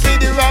 I play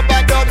the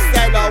rubber dub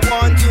style, I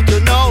want you to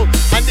know.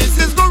 And this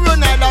is Guru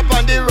Nile up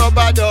on the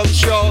rubber dub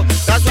show.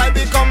 That's why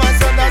we come and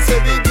son and say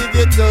we give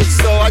you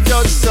just so. I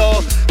just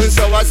so. And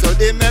so I saw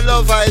the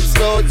mellow vibes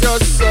flow,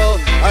 just so.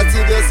 I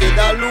till you say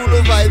that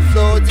Lulu vibe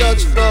flow,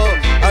 just flow.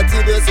 I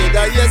till you say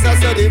that yes, I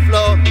saw the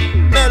flow.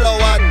 Mellow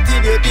what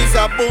till you this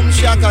a boom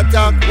shack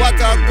attack.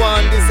 What a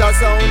Gwan, this a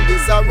sound,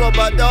 this a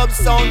rubber dub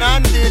sound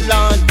and the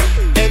land.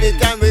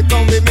 Anytime we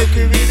come, we make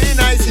it really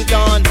nice it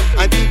on.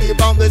 Until the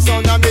bomb the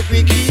sound and make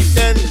we keep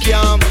them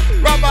calm.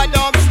 Rubber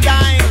dub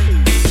style,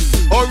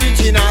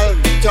 original.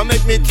 To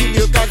make me tell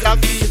you cause I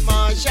feel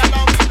martial.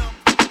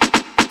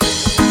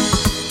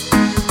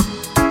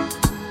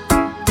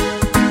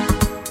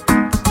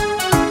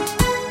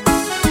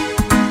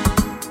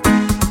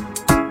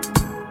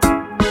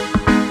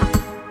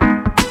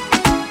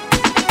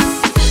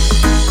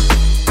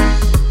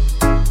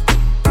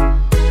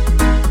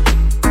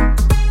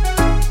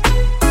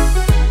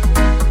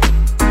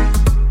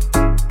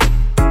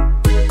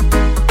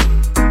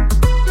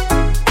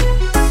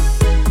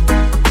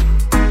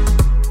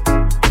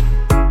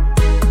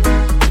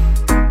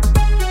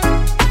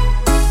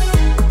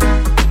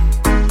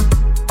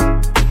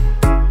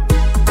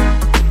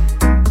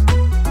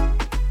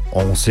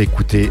 On s'est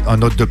écouté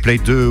un autre de play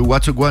de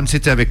What a Gwan,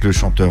 c'était avec le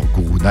chanteur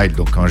Guru Nile,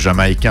 donc un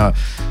Jamaïcain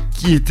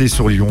qui était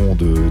sur Lyon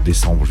de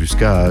décembre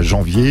jusqu'à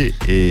janvier.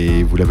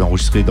 Et vous l'avez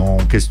enregistré dans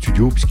quel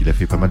studio, puisqu'il a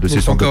fait pas mal de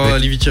sessions de play. Encore à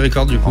Levity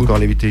Records du coup. Encore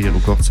Levity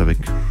Records avec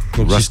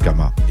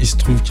Raskama. Il se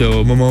trouve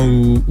qu'au moment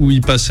où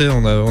il passait,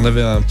 on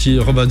avait un petit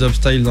Robadub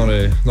style dans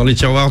les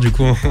tiroirs, du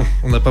coup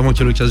on n'a pas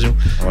manqué l'occasion.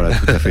 Voilà,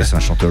 tout à fait, c'est un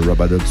chanteur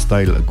Robadub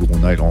style. Guru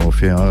Nile, on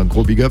fait un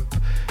gros big up.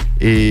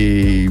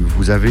 Et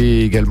vous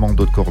avez également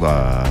d'autres cordes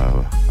à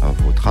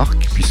votre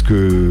arc, puisque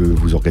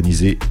vous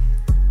organisez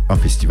un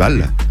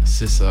festival.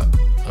 C'est ça.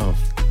 Alors,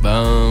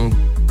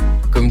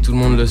 comme tout le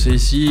monde le sait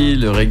ici,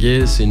 le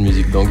reggae, c'est une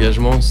musique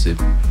d'engagement. C'est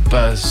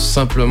pas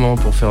simplement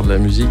pour faire de la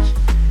musique.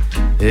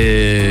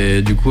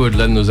 Et du coup,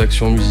 au-delà de nos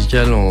actions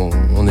musicales,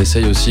 on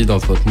essaye aussi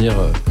d'entretenir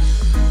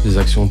des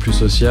actions plus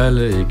sociales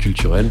et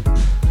culturelles.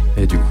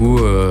 Et du coup,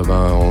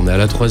 on est à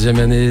la troisième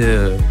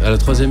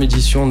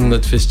édition de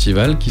notre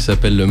festival qui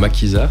s'appelle le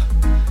Maquisard.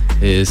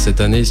 Et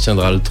cette année, il se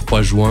tiendra le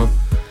 3 juin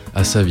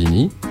à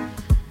Savigny.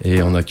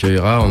 Et on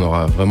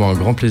aura vraiment un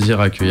grand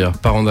plaisir à accueillir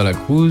Paranda la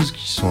Cruz,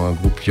 qui sont un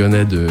groupe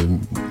lyonnais de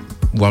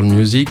world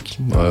music,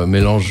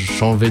 mélange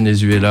chant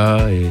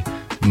Venezuela et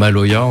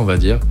Maloya, on va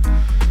dire.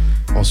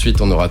 Ensuite,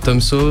 on aura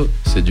Tomso,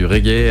 c'est du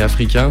reggae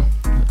africain.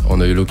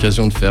 On a eu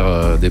l'occasion de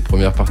faire des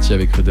premières parties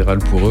avec Ruderal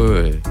pour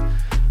eux. Et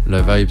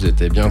la vibe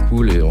était bien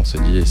cool et on s'est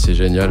dit c'est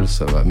génial,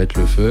 ça va mettre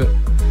le feu.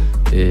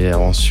 Et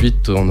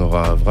ensuite, on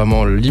aura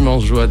vraiment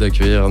l'immense joie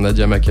d'accueillir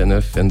Nadia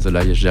McAnuff and the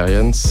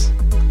Ligerians.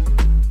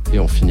 Et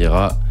on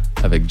finira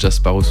avec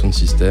Jasparo Sound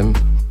System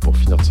pour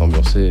finir de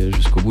s'ambiancer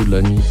jusqu'au bout de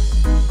la nuit.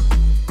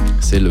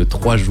 C'est le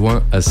 3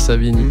 juin à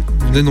Savigny.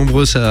 Venez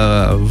nombreux, c'est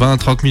à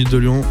 20-30 minutes de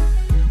Lyon.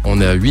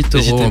 On est à 8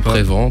 € en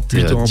pré-vente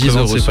et à 10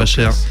 €, c'est pas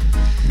cher.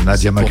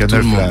 Nadia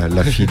McAnuff,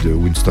 la fille de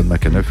Winston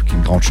McAnuff, qui est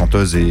une grande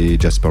chanteuse, et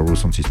Jasparo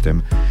Sound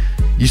System.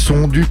 Ils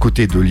sont du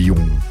côté de Lyon.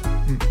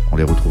 On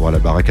les retrouvera à la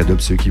baraque à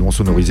Dub, c'est eux qui vont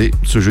sonoriser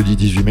ce jeudi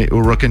 18 mai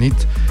au Rock and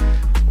It.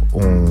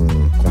 On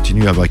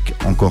continue avec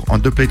encore un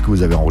dubplate que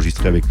vous avez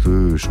enregistré avec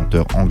le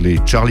chanteur anglais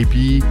Charlie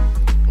P.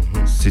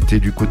 C'était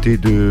du côté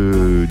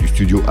du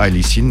studio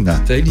Ailicine.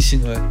 C'était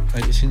Ailicine, ouais.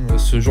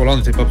 Ce jour-là, on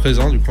n'était pas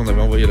présent, du coup, on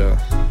avait envoyé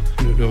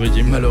le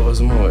redeem.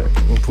 Malheureusement, ouais,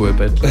 on pouvait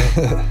pas être là.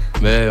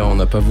 Mais on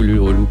n'a pas voulu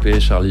relouper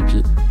Charlie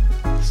P.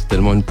 C'est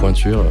tellement une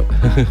pointure.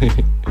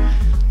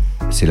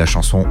 C'est la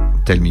chanson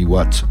Tell Me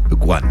What a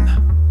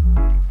Gwan.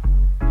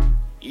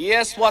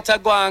 Yes, what a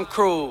Gwan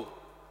crew.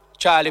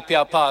 Charlie P.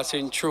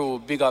 passing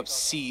through. Big up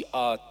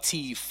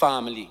CRT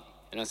family.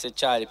 You know, say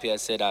Charlie P.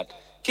 said that.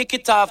 Kick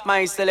it off,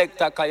 my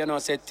selector, cause you know,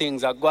 say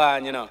things are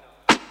Gwan, you know.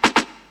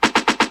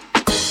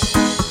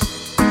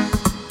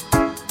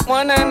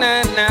 Wanna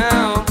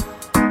now.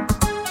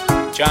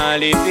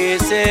 Charlie P.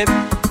 said,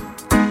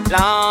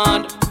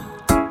 Lord,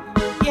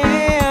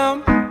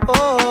 yeah,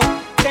 oh,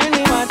 tell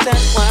me what I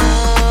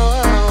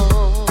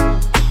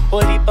want.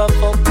 Holy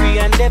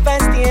fuckery and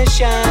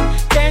devastation.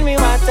 Tell me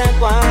what I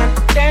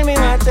want, tell me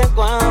what I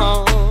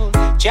want.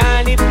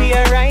 Charlie P.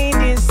 write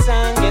this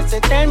song, yes,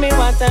 tell me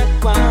what I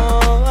want.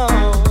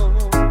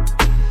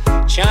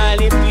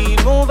 Charlie P.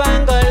 move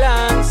and go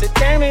along, so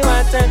tell me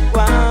what I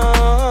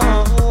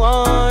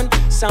want.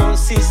 sound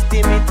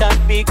system, it a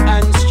big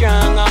and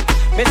strong.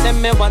 Me say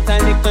me what a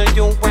little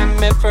you when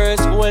me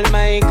first hold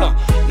mic.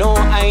 No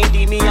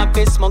ID, me have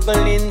to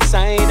smuggle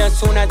inside. As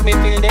soon as me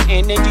feel the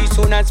energy,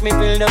 soon as me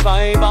feel the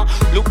vibe.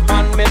 Look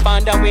on me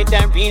panda with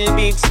a real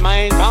big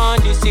smile. Cause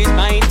this is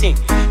my thing,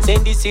 say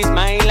this is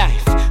my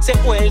life. Say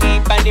well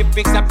deep and the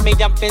bricks up me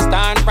up and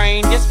start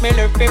crying. Yes, me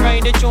learn to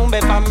ride the tune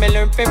before me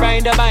learn to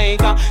ride the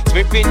bike.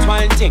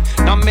 Spiritual thing,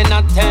 now me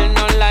not tell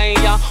no lie.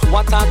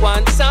 What a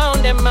Gwan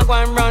sound, them a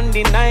Gwan run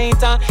the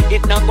night.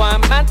 It not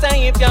Gwan matter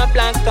if you're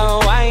black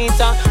or white.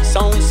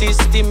 Sound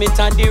system, it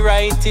a the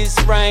right is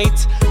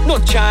right. No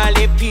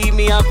Charlie P,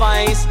 me a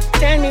voice.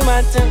 Tell me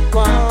what to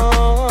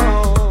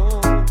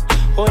Gwan.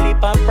 Holy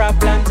pop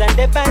problems and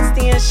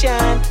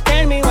devastation.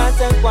 Tell me what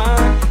to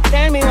Gwan.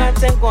 Tell me what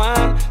to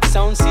Gwan.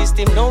 Sound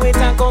system, no it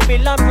a go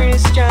build up real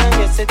strong.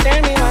 Yes,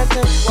 tell me what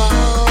to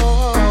Gwan.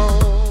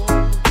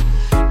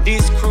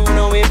 This crew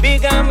know we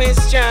big and we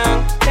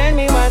strong. Tell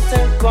me what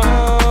to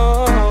Gwan.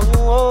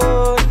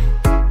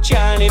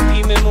 Charlie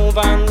P, me move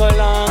and go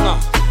long.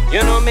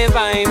 You know me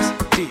vibes,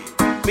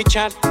 me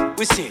chat,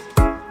 we sit,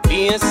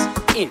 bass,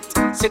 it.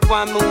 Say go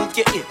and move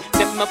your hip,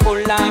 say me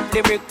pull up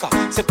the brick,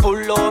 say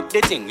pull up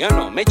the thing. You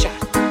know me chat,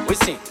 we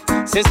sing,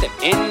 say step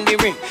in the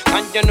ring.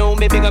 And you know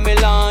me bigger, me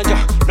larger,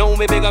 know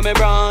me bigger, me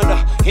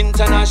broader.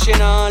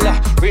 International,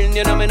 real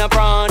you know me no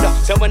brand.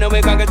 So when I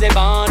wake up, I get the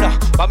band.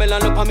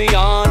 Babylon look on me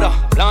yard,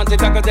 plant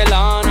it like a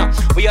Delana.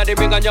 We are the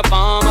bring on your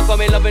palm, I come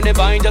me loving the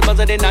vine. Just buzz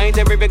of the night,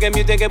 every big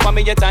music it for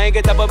me your time.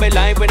 Get up of me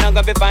life, we not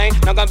gonna be fine.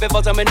 Not gonna be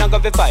fuss, and me not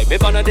gonna be fight. Be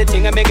fun of the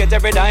thing, I make it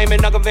every time. Me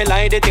not gonna be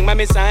lie, the thing by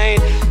me sign.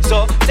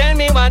 So tell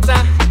me what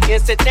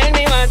yes, tell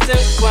me what to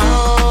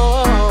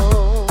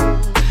wow.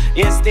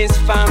 Yes, this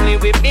family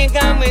we big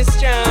and we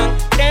strong.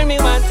 Tell me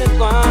what to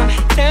go on,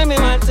 tell me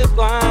what to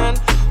go on.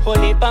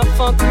 Holy pop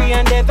fuckery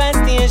and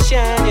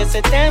devastation. Yes,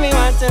 tell me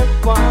what to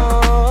go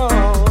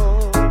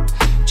on.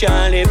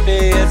 Charlie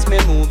Bates, me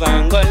move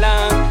and go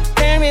long.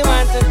 Tell me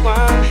what to go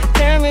on,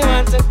 tell me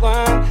what to go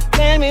on,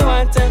 tell me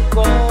what to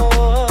go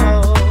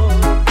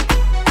on.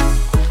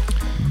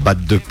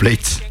 Bat de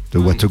plate de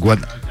What a Gwan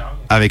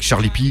avec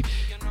Charlie P.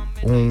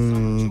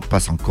 On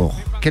passe encore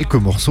quelques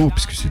morceaux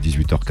puisque c'est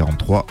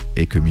 18h43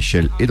 et que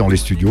Michel est dans les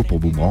studios pour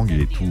Boomerang.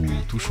 Il est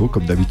tout chaud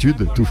comme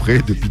d'habitude, tout frais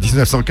depuis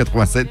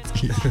 1987.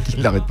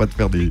 Il n'arrête pas de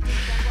faire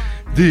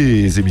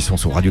des émissions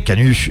sur Radio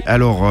Canu.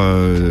 Alors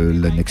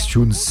la next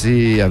tune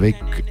c'est avec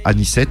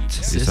Anicette.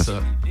 C'est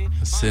ça.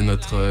 C'est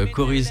notre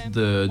choriste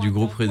du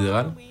groupe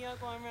Fédéral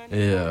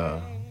et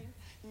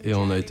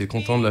on a été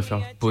content de la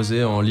faire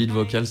poser en lead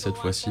vocal cette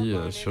fois-ci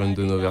sur une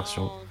de nos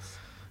versions.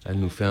 Elle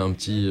nous fait un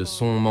petit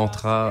son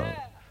mantra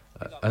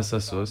à sa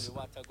sauce.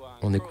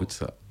 On écoute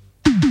ça.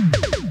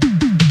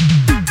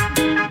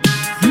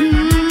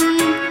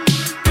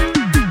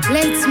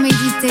 Let's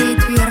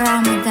meditate with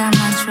Ramadan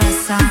mantra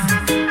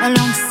sound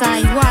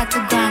alongside What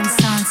a Gwan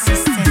sound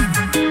system.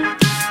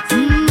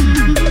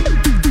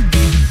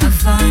 I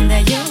found a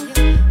yo,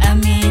 I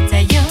meet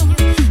a yo,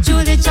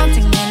 through the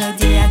chanting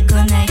melody I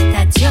connect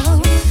at yo.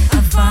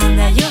 I found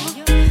a yo,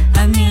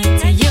 I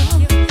meet a yo,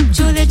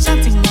 through the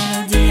chanting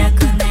melody I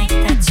connect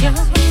at yo.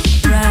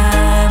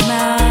 Ramadan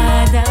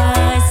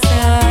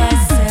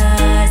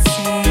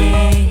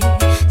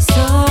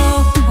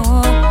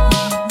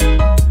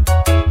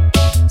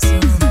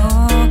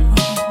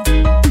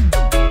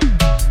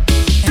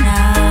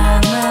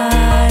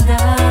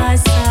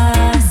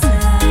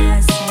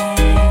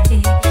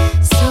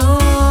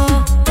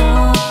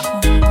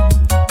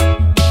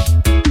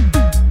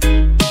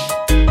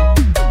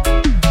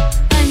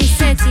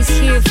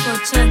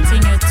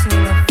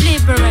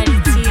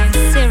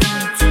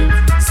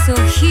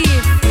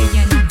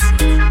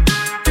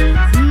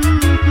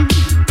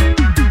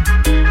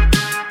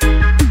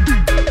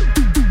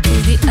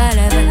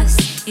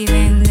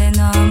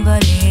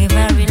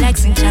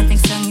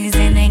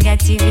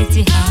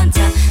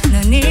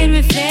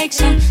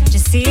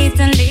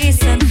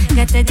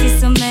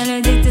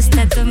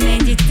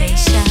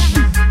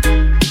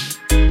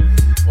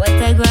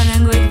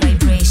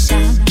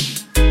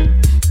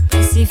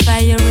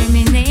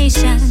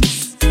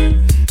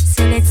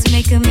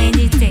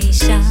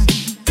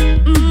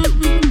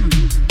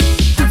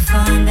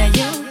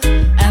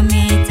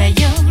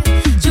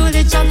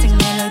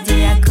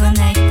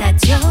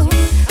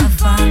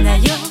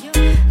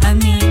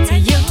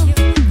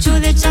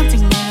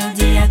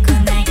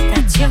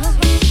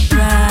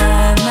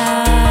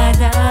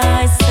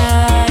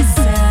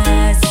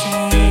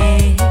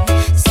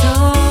so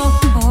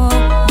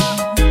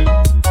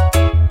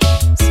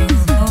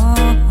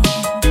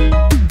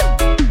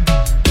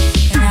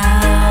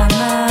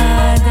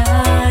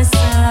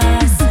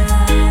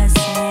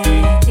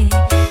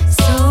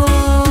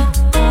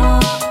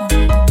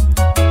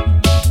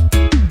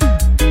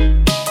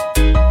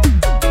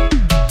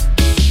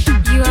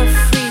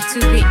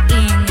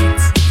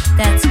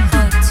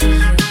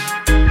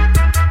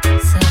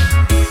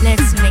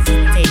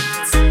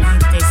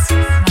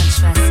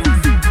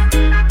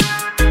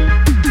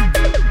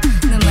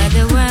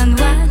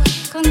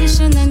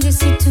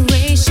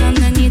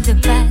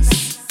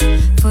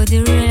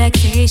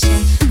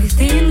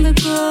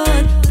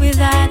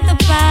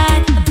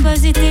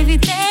positive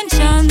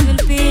intention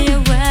will be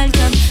your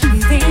welcome.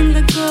 Within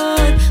the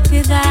good,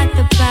 without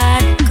the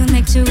bad.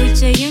 Connect you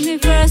with your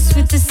universe,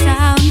 with the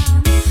sound.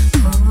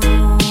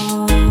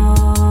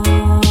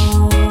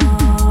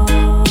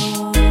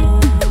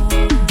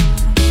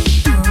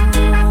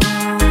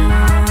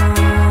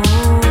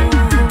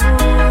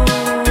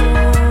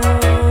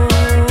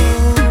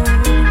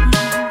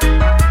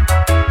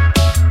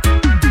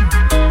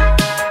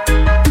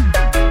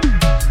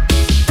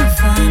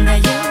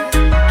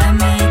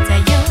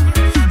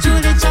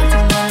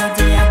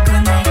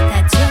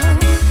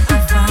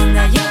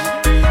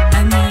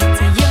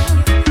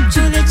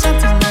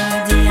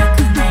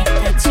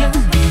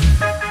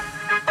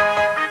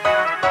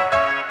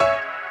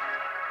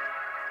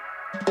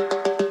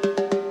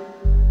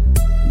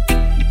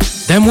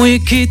 Them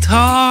wicked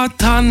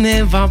heart I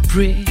never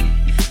pray.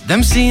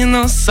 Them see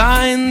no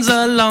signs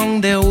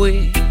along their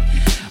way.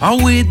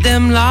 Or with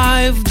them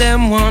life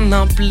them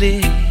wanna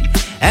play.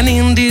 And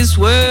in this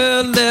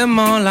world them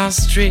all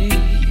astray.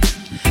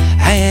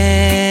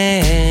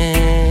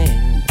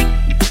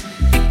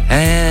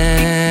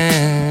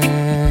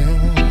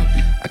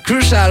 A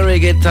crucial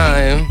reggae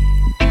time.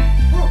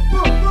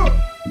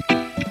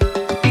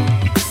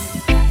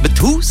 But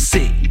who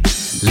say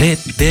let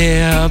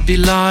there be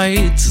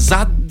light,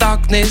 that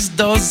darkness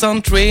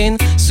doesn't reign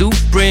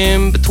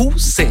supreme? But who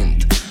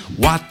sent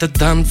water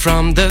down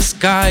from the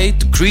sky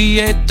to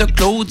create the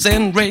clouds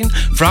and rain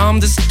from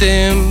the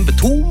stem? But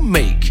who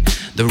make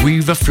the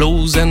river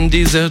flows and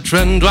desert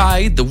run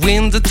dry, the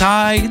wind, the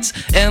tides,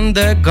 and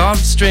the Gulf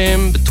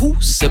Stream? But who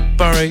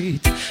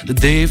separate the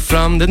day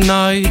from the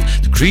night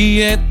to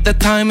create the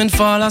time and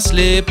fall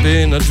asleep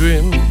in a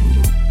dream?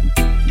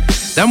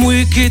 Them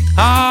wicked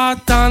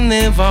heart I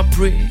never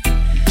pray.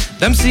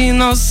 Them see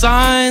no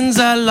signs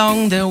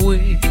along their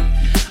way.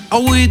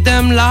 Or with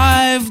them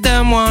life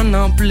them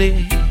wanna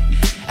play.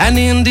 And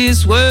in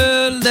this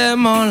world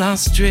them all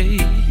astray.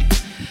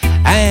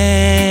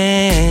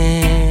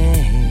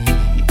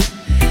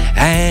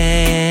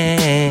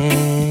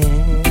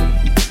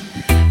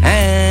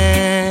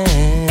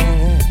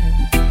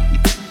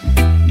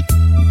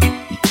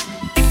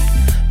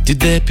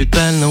 Today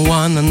people no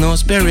wanna know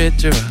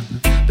spiritual,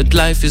 but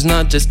life is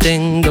not just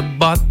thing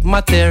but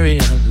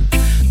material.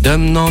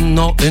 Them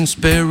no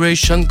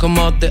inspiration come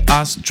out the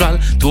astral.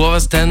 To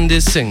understand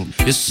this thing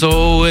is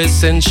so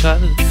essential.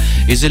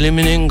 Is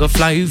eliminating of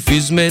life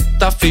is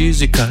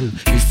metaphysical.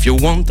 If you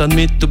want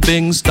admit to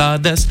being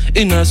stardust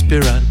in a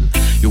spiral,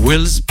 you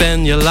will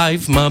spend your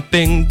life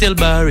mapping till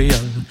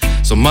burial.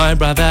 So my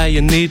brother, you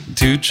need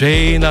to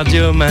train out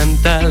your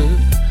mental.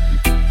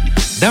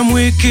 Them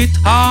wicked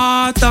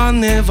heart I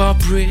never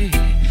pray.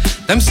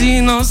 Them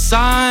see no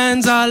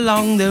signs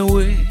along the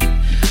way.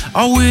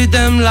 Or with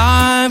them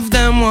life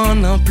them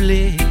wanna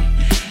play.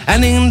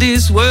 And in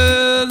this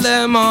world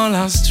them all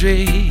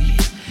astray.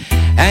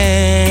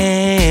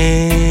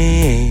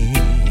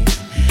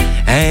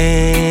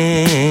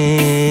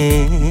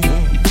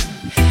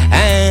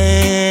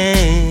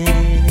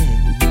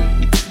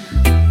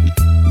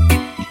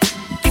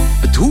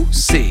 But who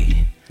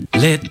say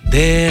let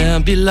there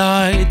be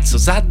light, so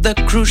that the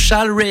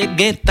crucial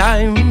reggae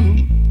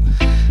time?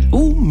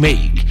 Who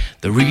make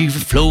the river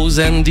flows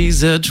and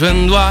desert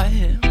run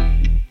dry?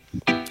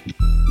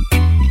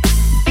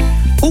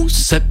 Who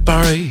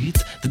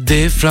separate the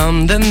day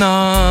from the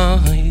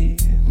night?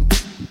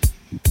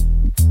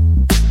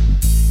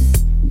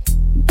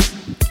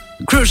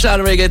 Crucial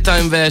reggae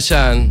time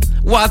version.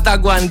 What a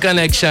Gwan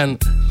connection.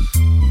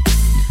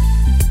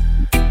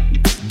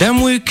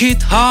 Them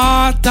wicked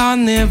heart I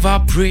never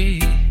pray.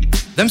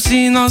 Them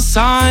see no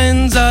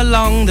signs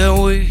along the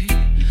way.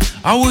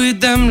 Or with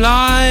them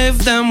life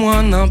them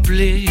wanna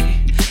play.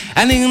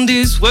 And in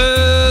this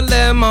world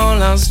them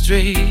all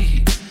astray.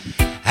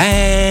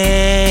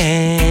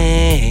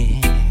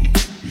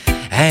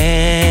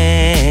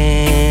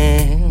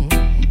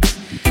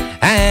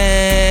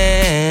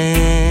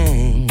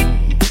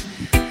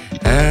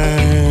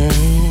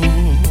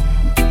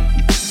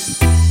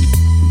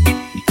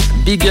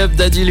 Big up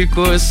Daddy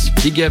Lucas,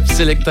 big up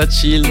Selecta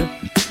Chill,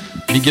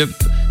 big up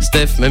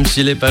Steph, même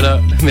s'il est pas là,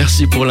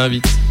 merci pour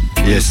l'invite.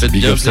 Yes,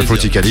 big up Steph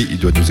Oticali, il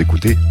doit nous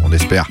écouter, on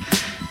espère.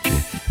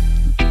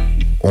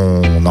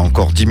 On a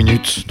encore 10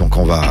 minutes, donc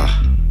on va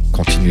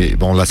continuer.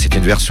 Bon, là c'était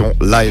une version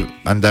live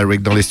and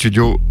direct dans les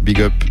studios.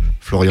 Big up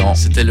Florian.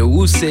 C'était le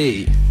Who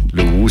Say.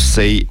 Le Who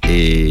Say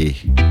et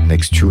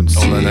Next Tune.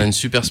 On en a une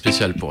super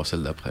spéciale pour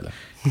celle d'après là.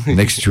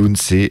 Next Tune,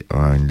 c'est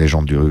une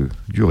légende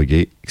du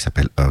reggae qui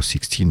s'appelle Earth 16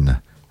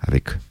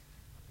 avec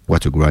What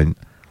a Grind.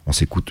 On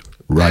s'écoute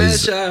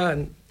Rise.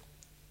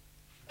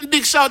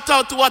 Big shout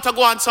out to What a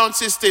Gwan sound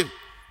system.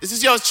 This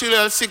is yours,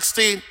 Chill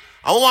 16.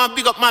 I want to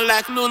big up man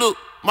like Lulu,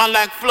 man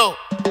like Flo.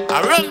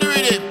 I run the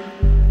rhythm.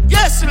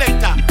 Yes,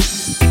 selector.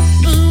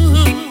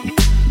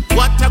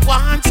 What a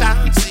Gwan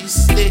sound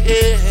system.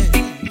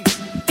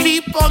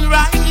 Keep on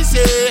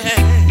rising.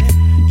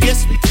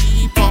 Yes, we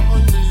keep on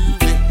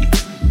moving.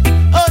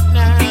 Oh,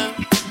 now,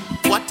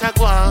 what a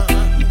Gwan.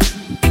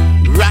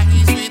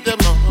 Rise with the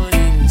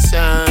morning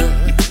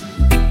sun.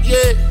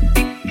 Yeah.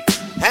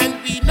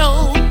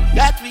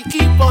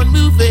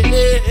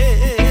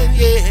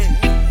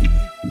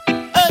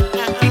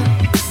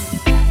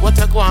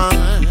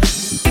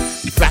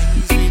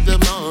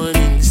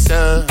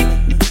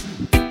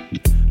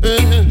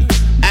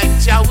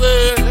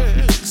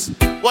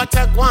 what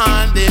a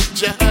Gwan, they've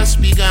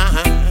just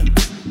begun.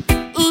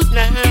 Ooh,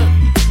 now,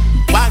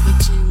 while the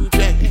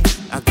children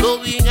are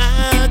going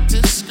out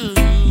to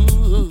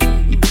school.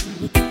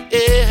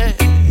 Yeah,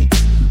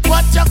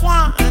 what a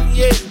Gwan,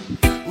 yeah,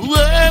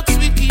 works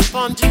we keep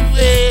on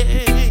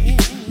doing.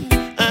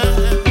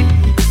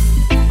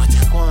 What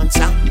a Gwan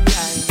sound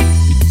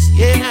rise,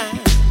 yeah,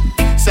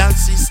 sound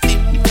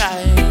system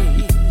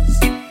rise.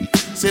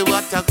 Say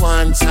what a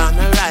Gwan sound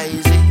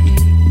rising.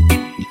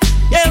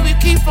 Yeah, we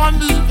keep on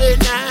moving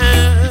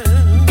now.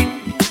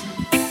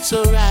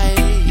 So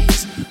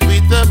rise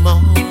with the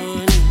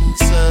morning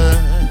sun.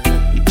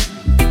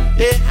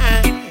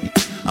 Yeah,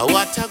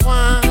 what a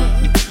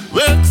Gwan,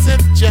 works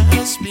have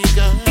just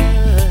begun.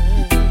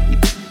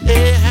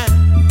 Yeah,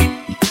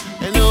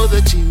 and all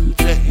the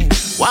children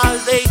while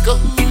they go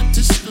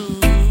to school.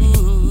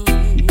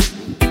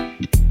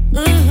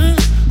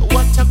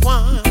 What a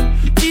Gwan,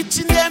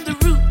 teaching them the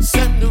roots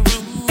and the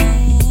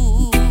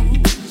rules.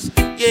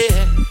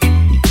 Yeah,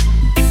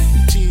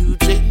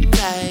 children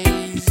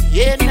rise.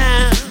 Yeah,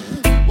 now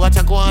what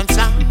a Gwan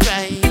sound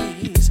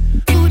rise.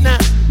 Ooh, now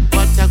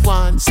what a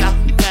Gwan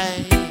sound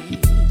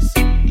rise.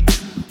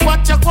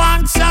 What a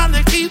Gwan sound,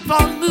 they keep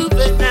on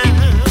moving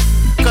now.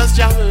 Cause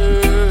your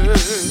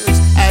works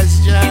has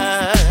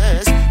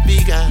just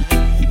begun.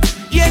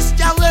 Yes,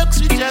 your works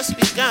we just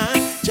begun.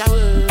 Your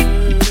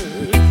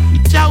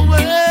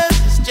works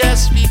has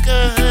just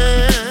begun.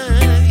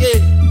 Yeah,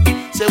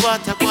 say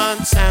what a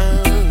Gwan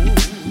sound.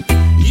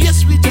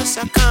 Yes, we just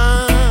a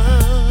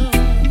come.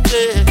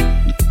 Yeah.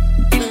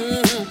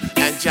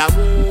 And your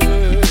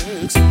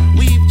works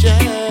we've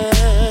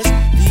just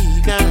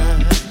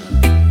begun.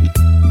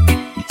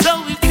 So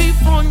we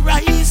keep on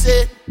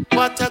rising.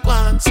 What a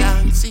Gwan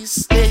sound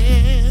system.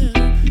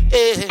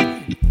 Yeah.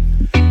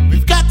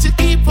 We've got to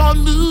keep on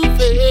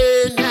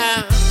moving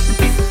now.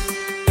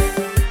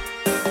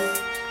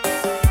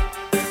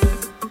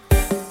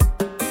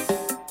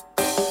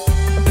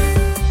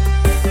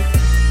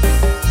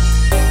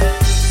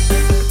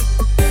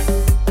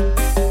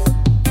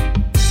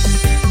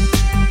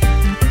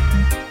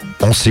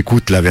 On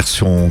s'écoute la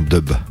version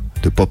dub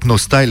de Pop No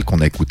Style qu'on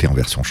a écouté en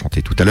version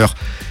chantée tout à l'heure.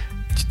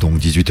 Donc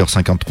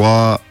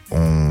 18h53,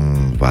 on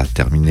va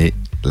terminer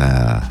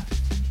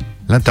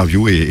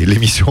l'interview et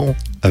l'émission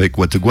avec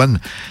What a Gwan.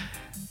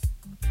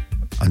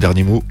 Un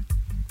dernier mot.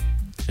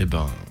 Eh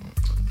ben,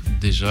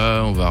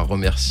 déjà, on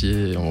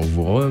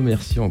vous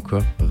remercie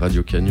encore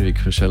Radio Canu et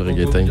Crucial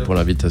Reggae Time pour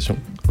l'invitation.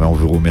 Ouais, on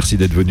vous remercie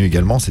d'être venu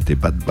également, c'était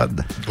pas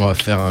bad. On va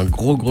faire un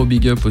gros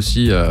big up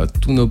aussi à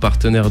tous nos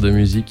partenaires de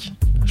musique.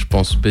 Je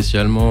pense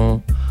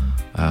spécialement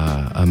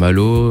à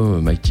Malo,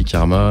 Mighty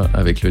Karma,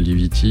 avec le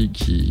Livity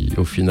qui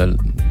au final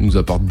nous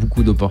apporte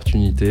beaucoup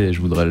d'opportunités et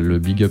je voudrais le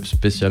big up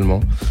spécialement.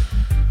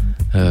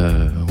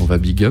 On va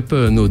big up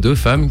nos deux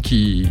femmes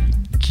qui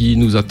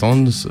nous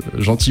attendent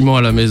gentiment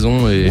à la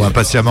maison et ou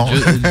impatiemment.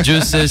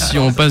 Dieu sait si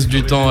on passe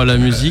du temps à la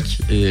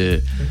musique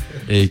et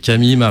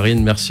Camille,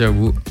 Marine, merci à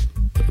vous.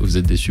 Vous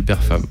êtes des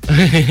super femmes.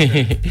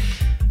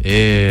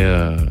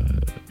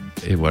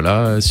 Et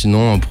voilà,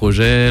 sinon en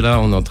projet, là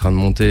on est en train de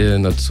monter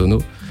notre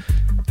sono.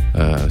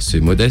 C'est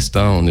modeste,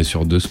 hein, on est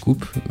sur 2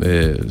 scoops,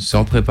 mais c'est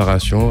en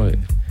préparation et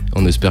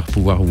on espère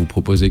pouvoir vous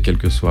proposer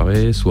quelques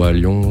soirées, soit à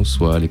Lyon,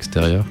 soit à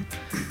l'extérieur,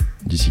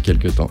 d'ici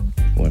quelques temps.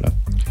 Voilà.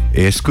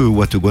 Et est-ce que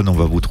What a Gwan, on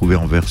va vous trouver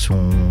en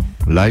version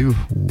live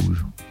ou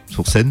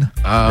sur scène ?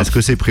 Est-ce que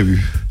c'est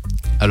prévu ?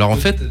 Alors en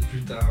fait,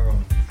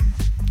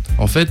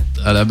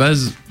 à la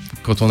base,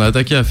 quand on a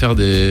attaqué à faire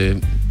des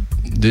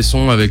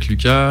sons avec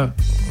Lucas,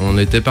 on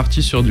était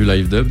parti sur du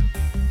live dub.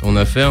 On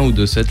a fait 1 ou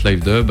 2 sets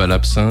live dub à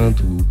l'Absinthe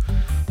ou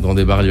dans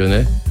des bars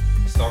lyonnais.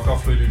 C'était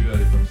encore Flo et Lulu à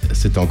l'époque.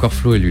 C'était encore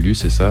Flo et Lulu,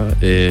 c'est ça.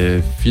 Et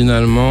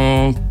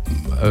finalement,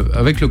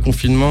 avec le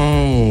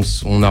confinement,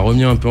 on a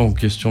remis un peu en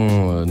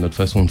question notre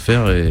façon de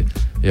faire. Et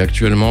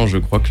actuellement, je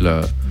crois que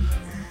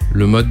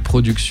le mode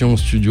production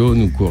studio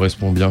nous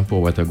correspond bien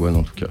pour What a Gwan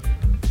en tout cas.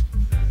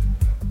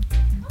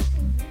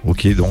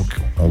 Ok, donc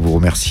on vous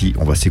remercie.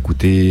 On va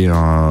s'écouter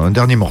un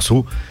dernier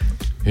morceau.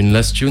 Une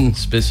last tune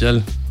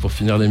spéciale pour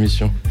finir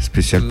l'émission.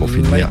 Spécial pour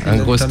finir. Un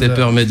gros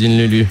stepper made in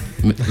Lulu.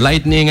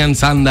 Lightning and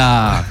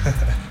Thunder.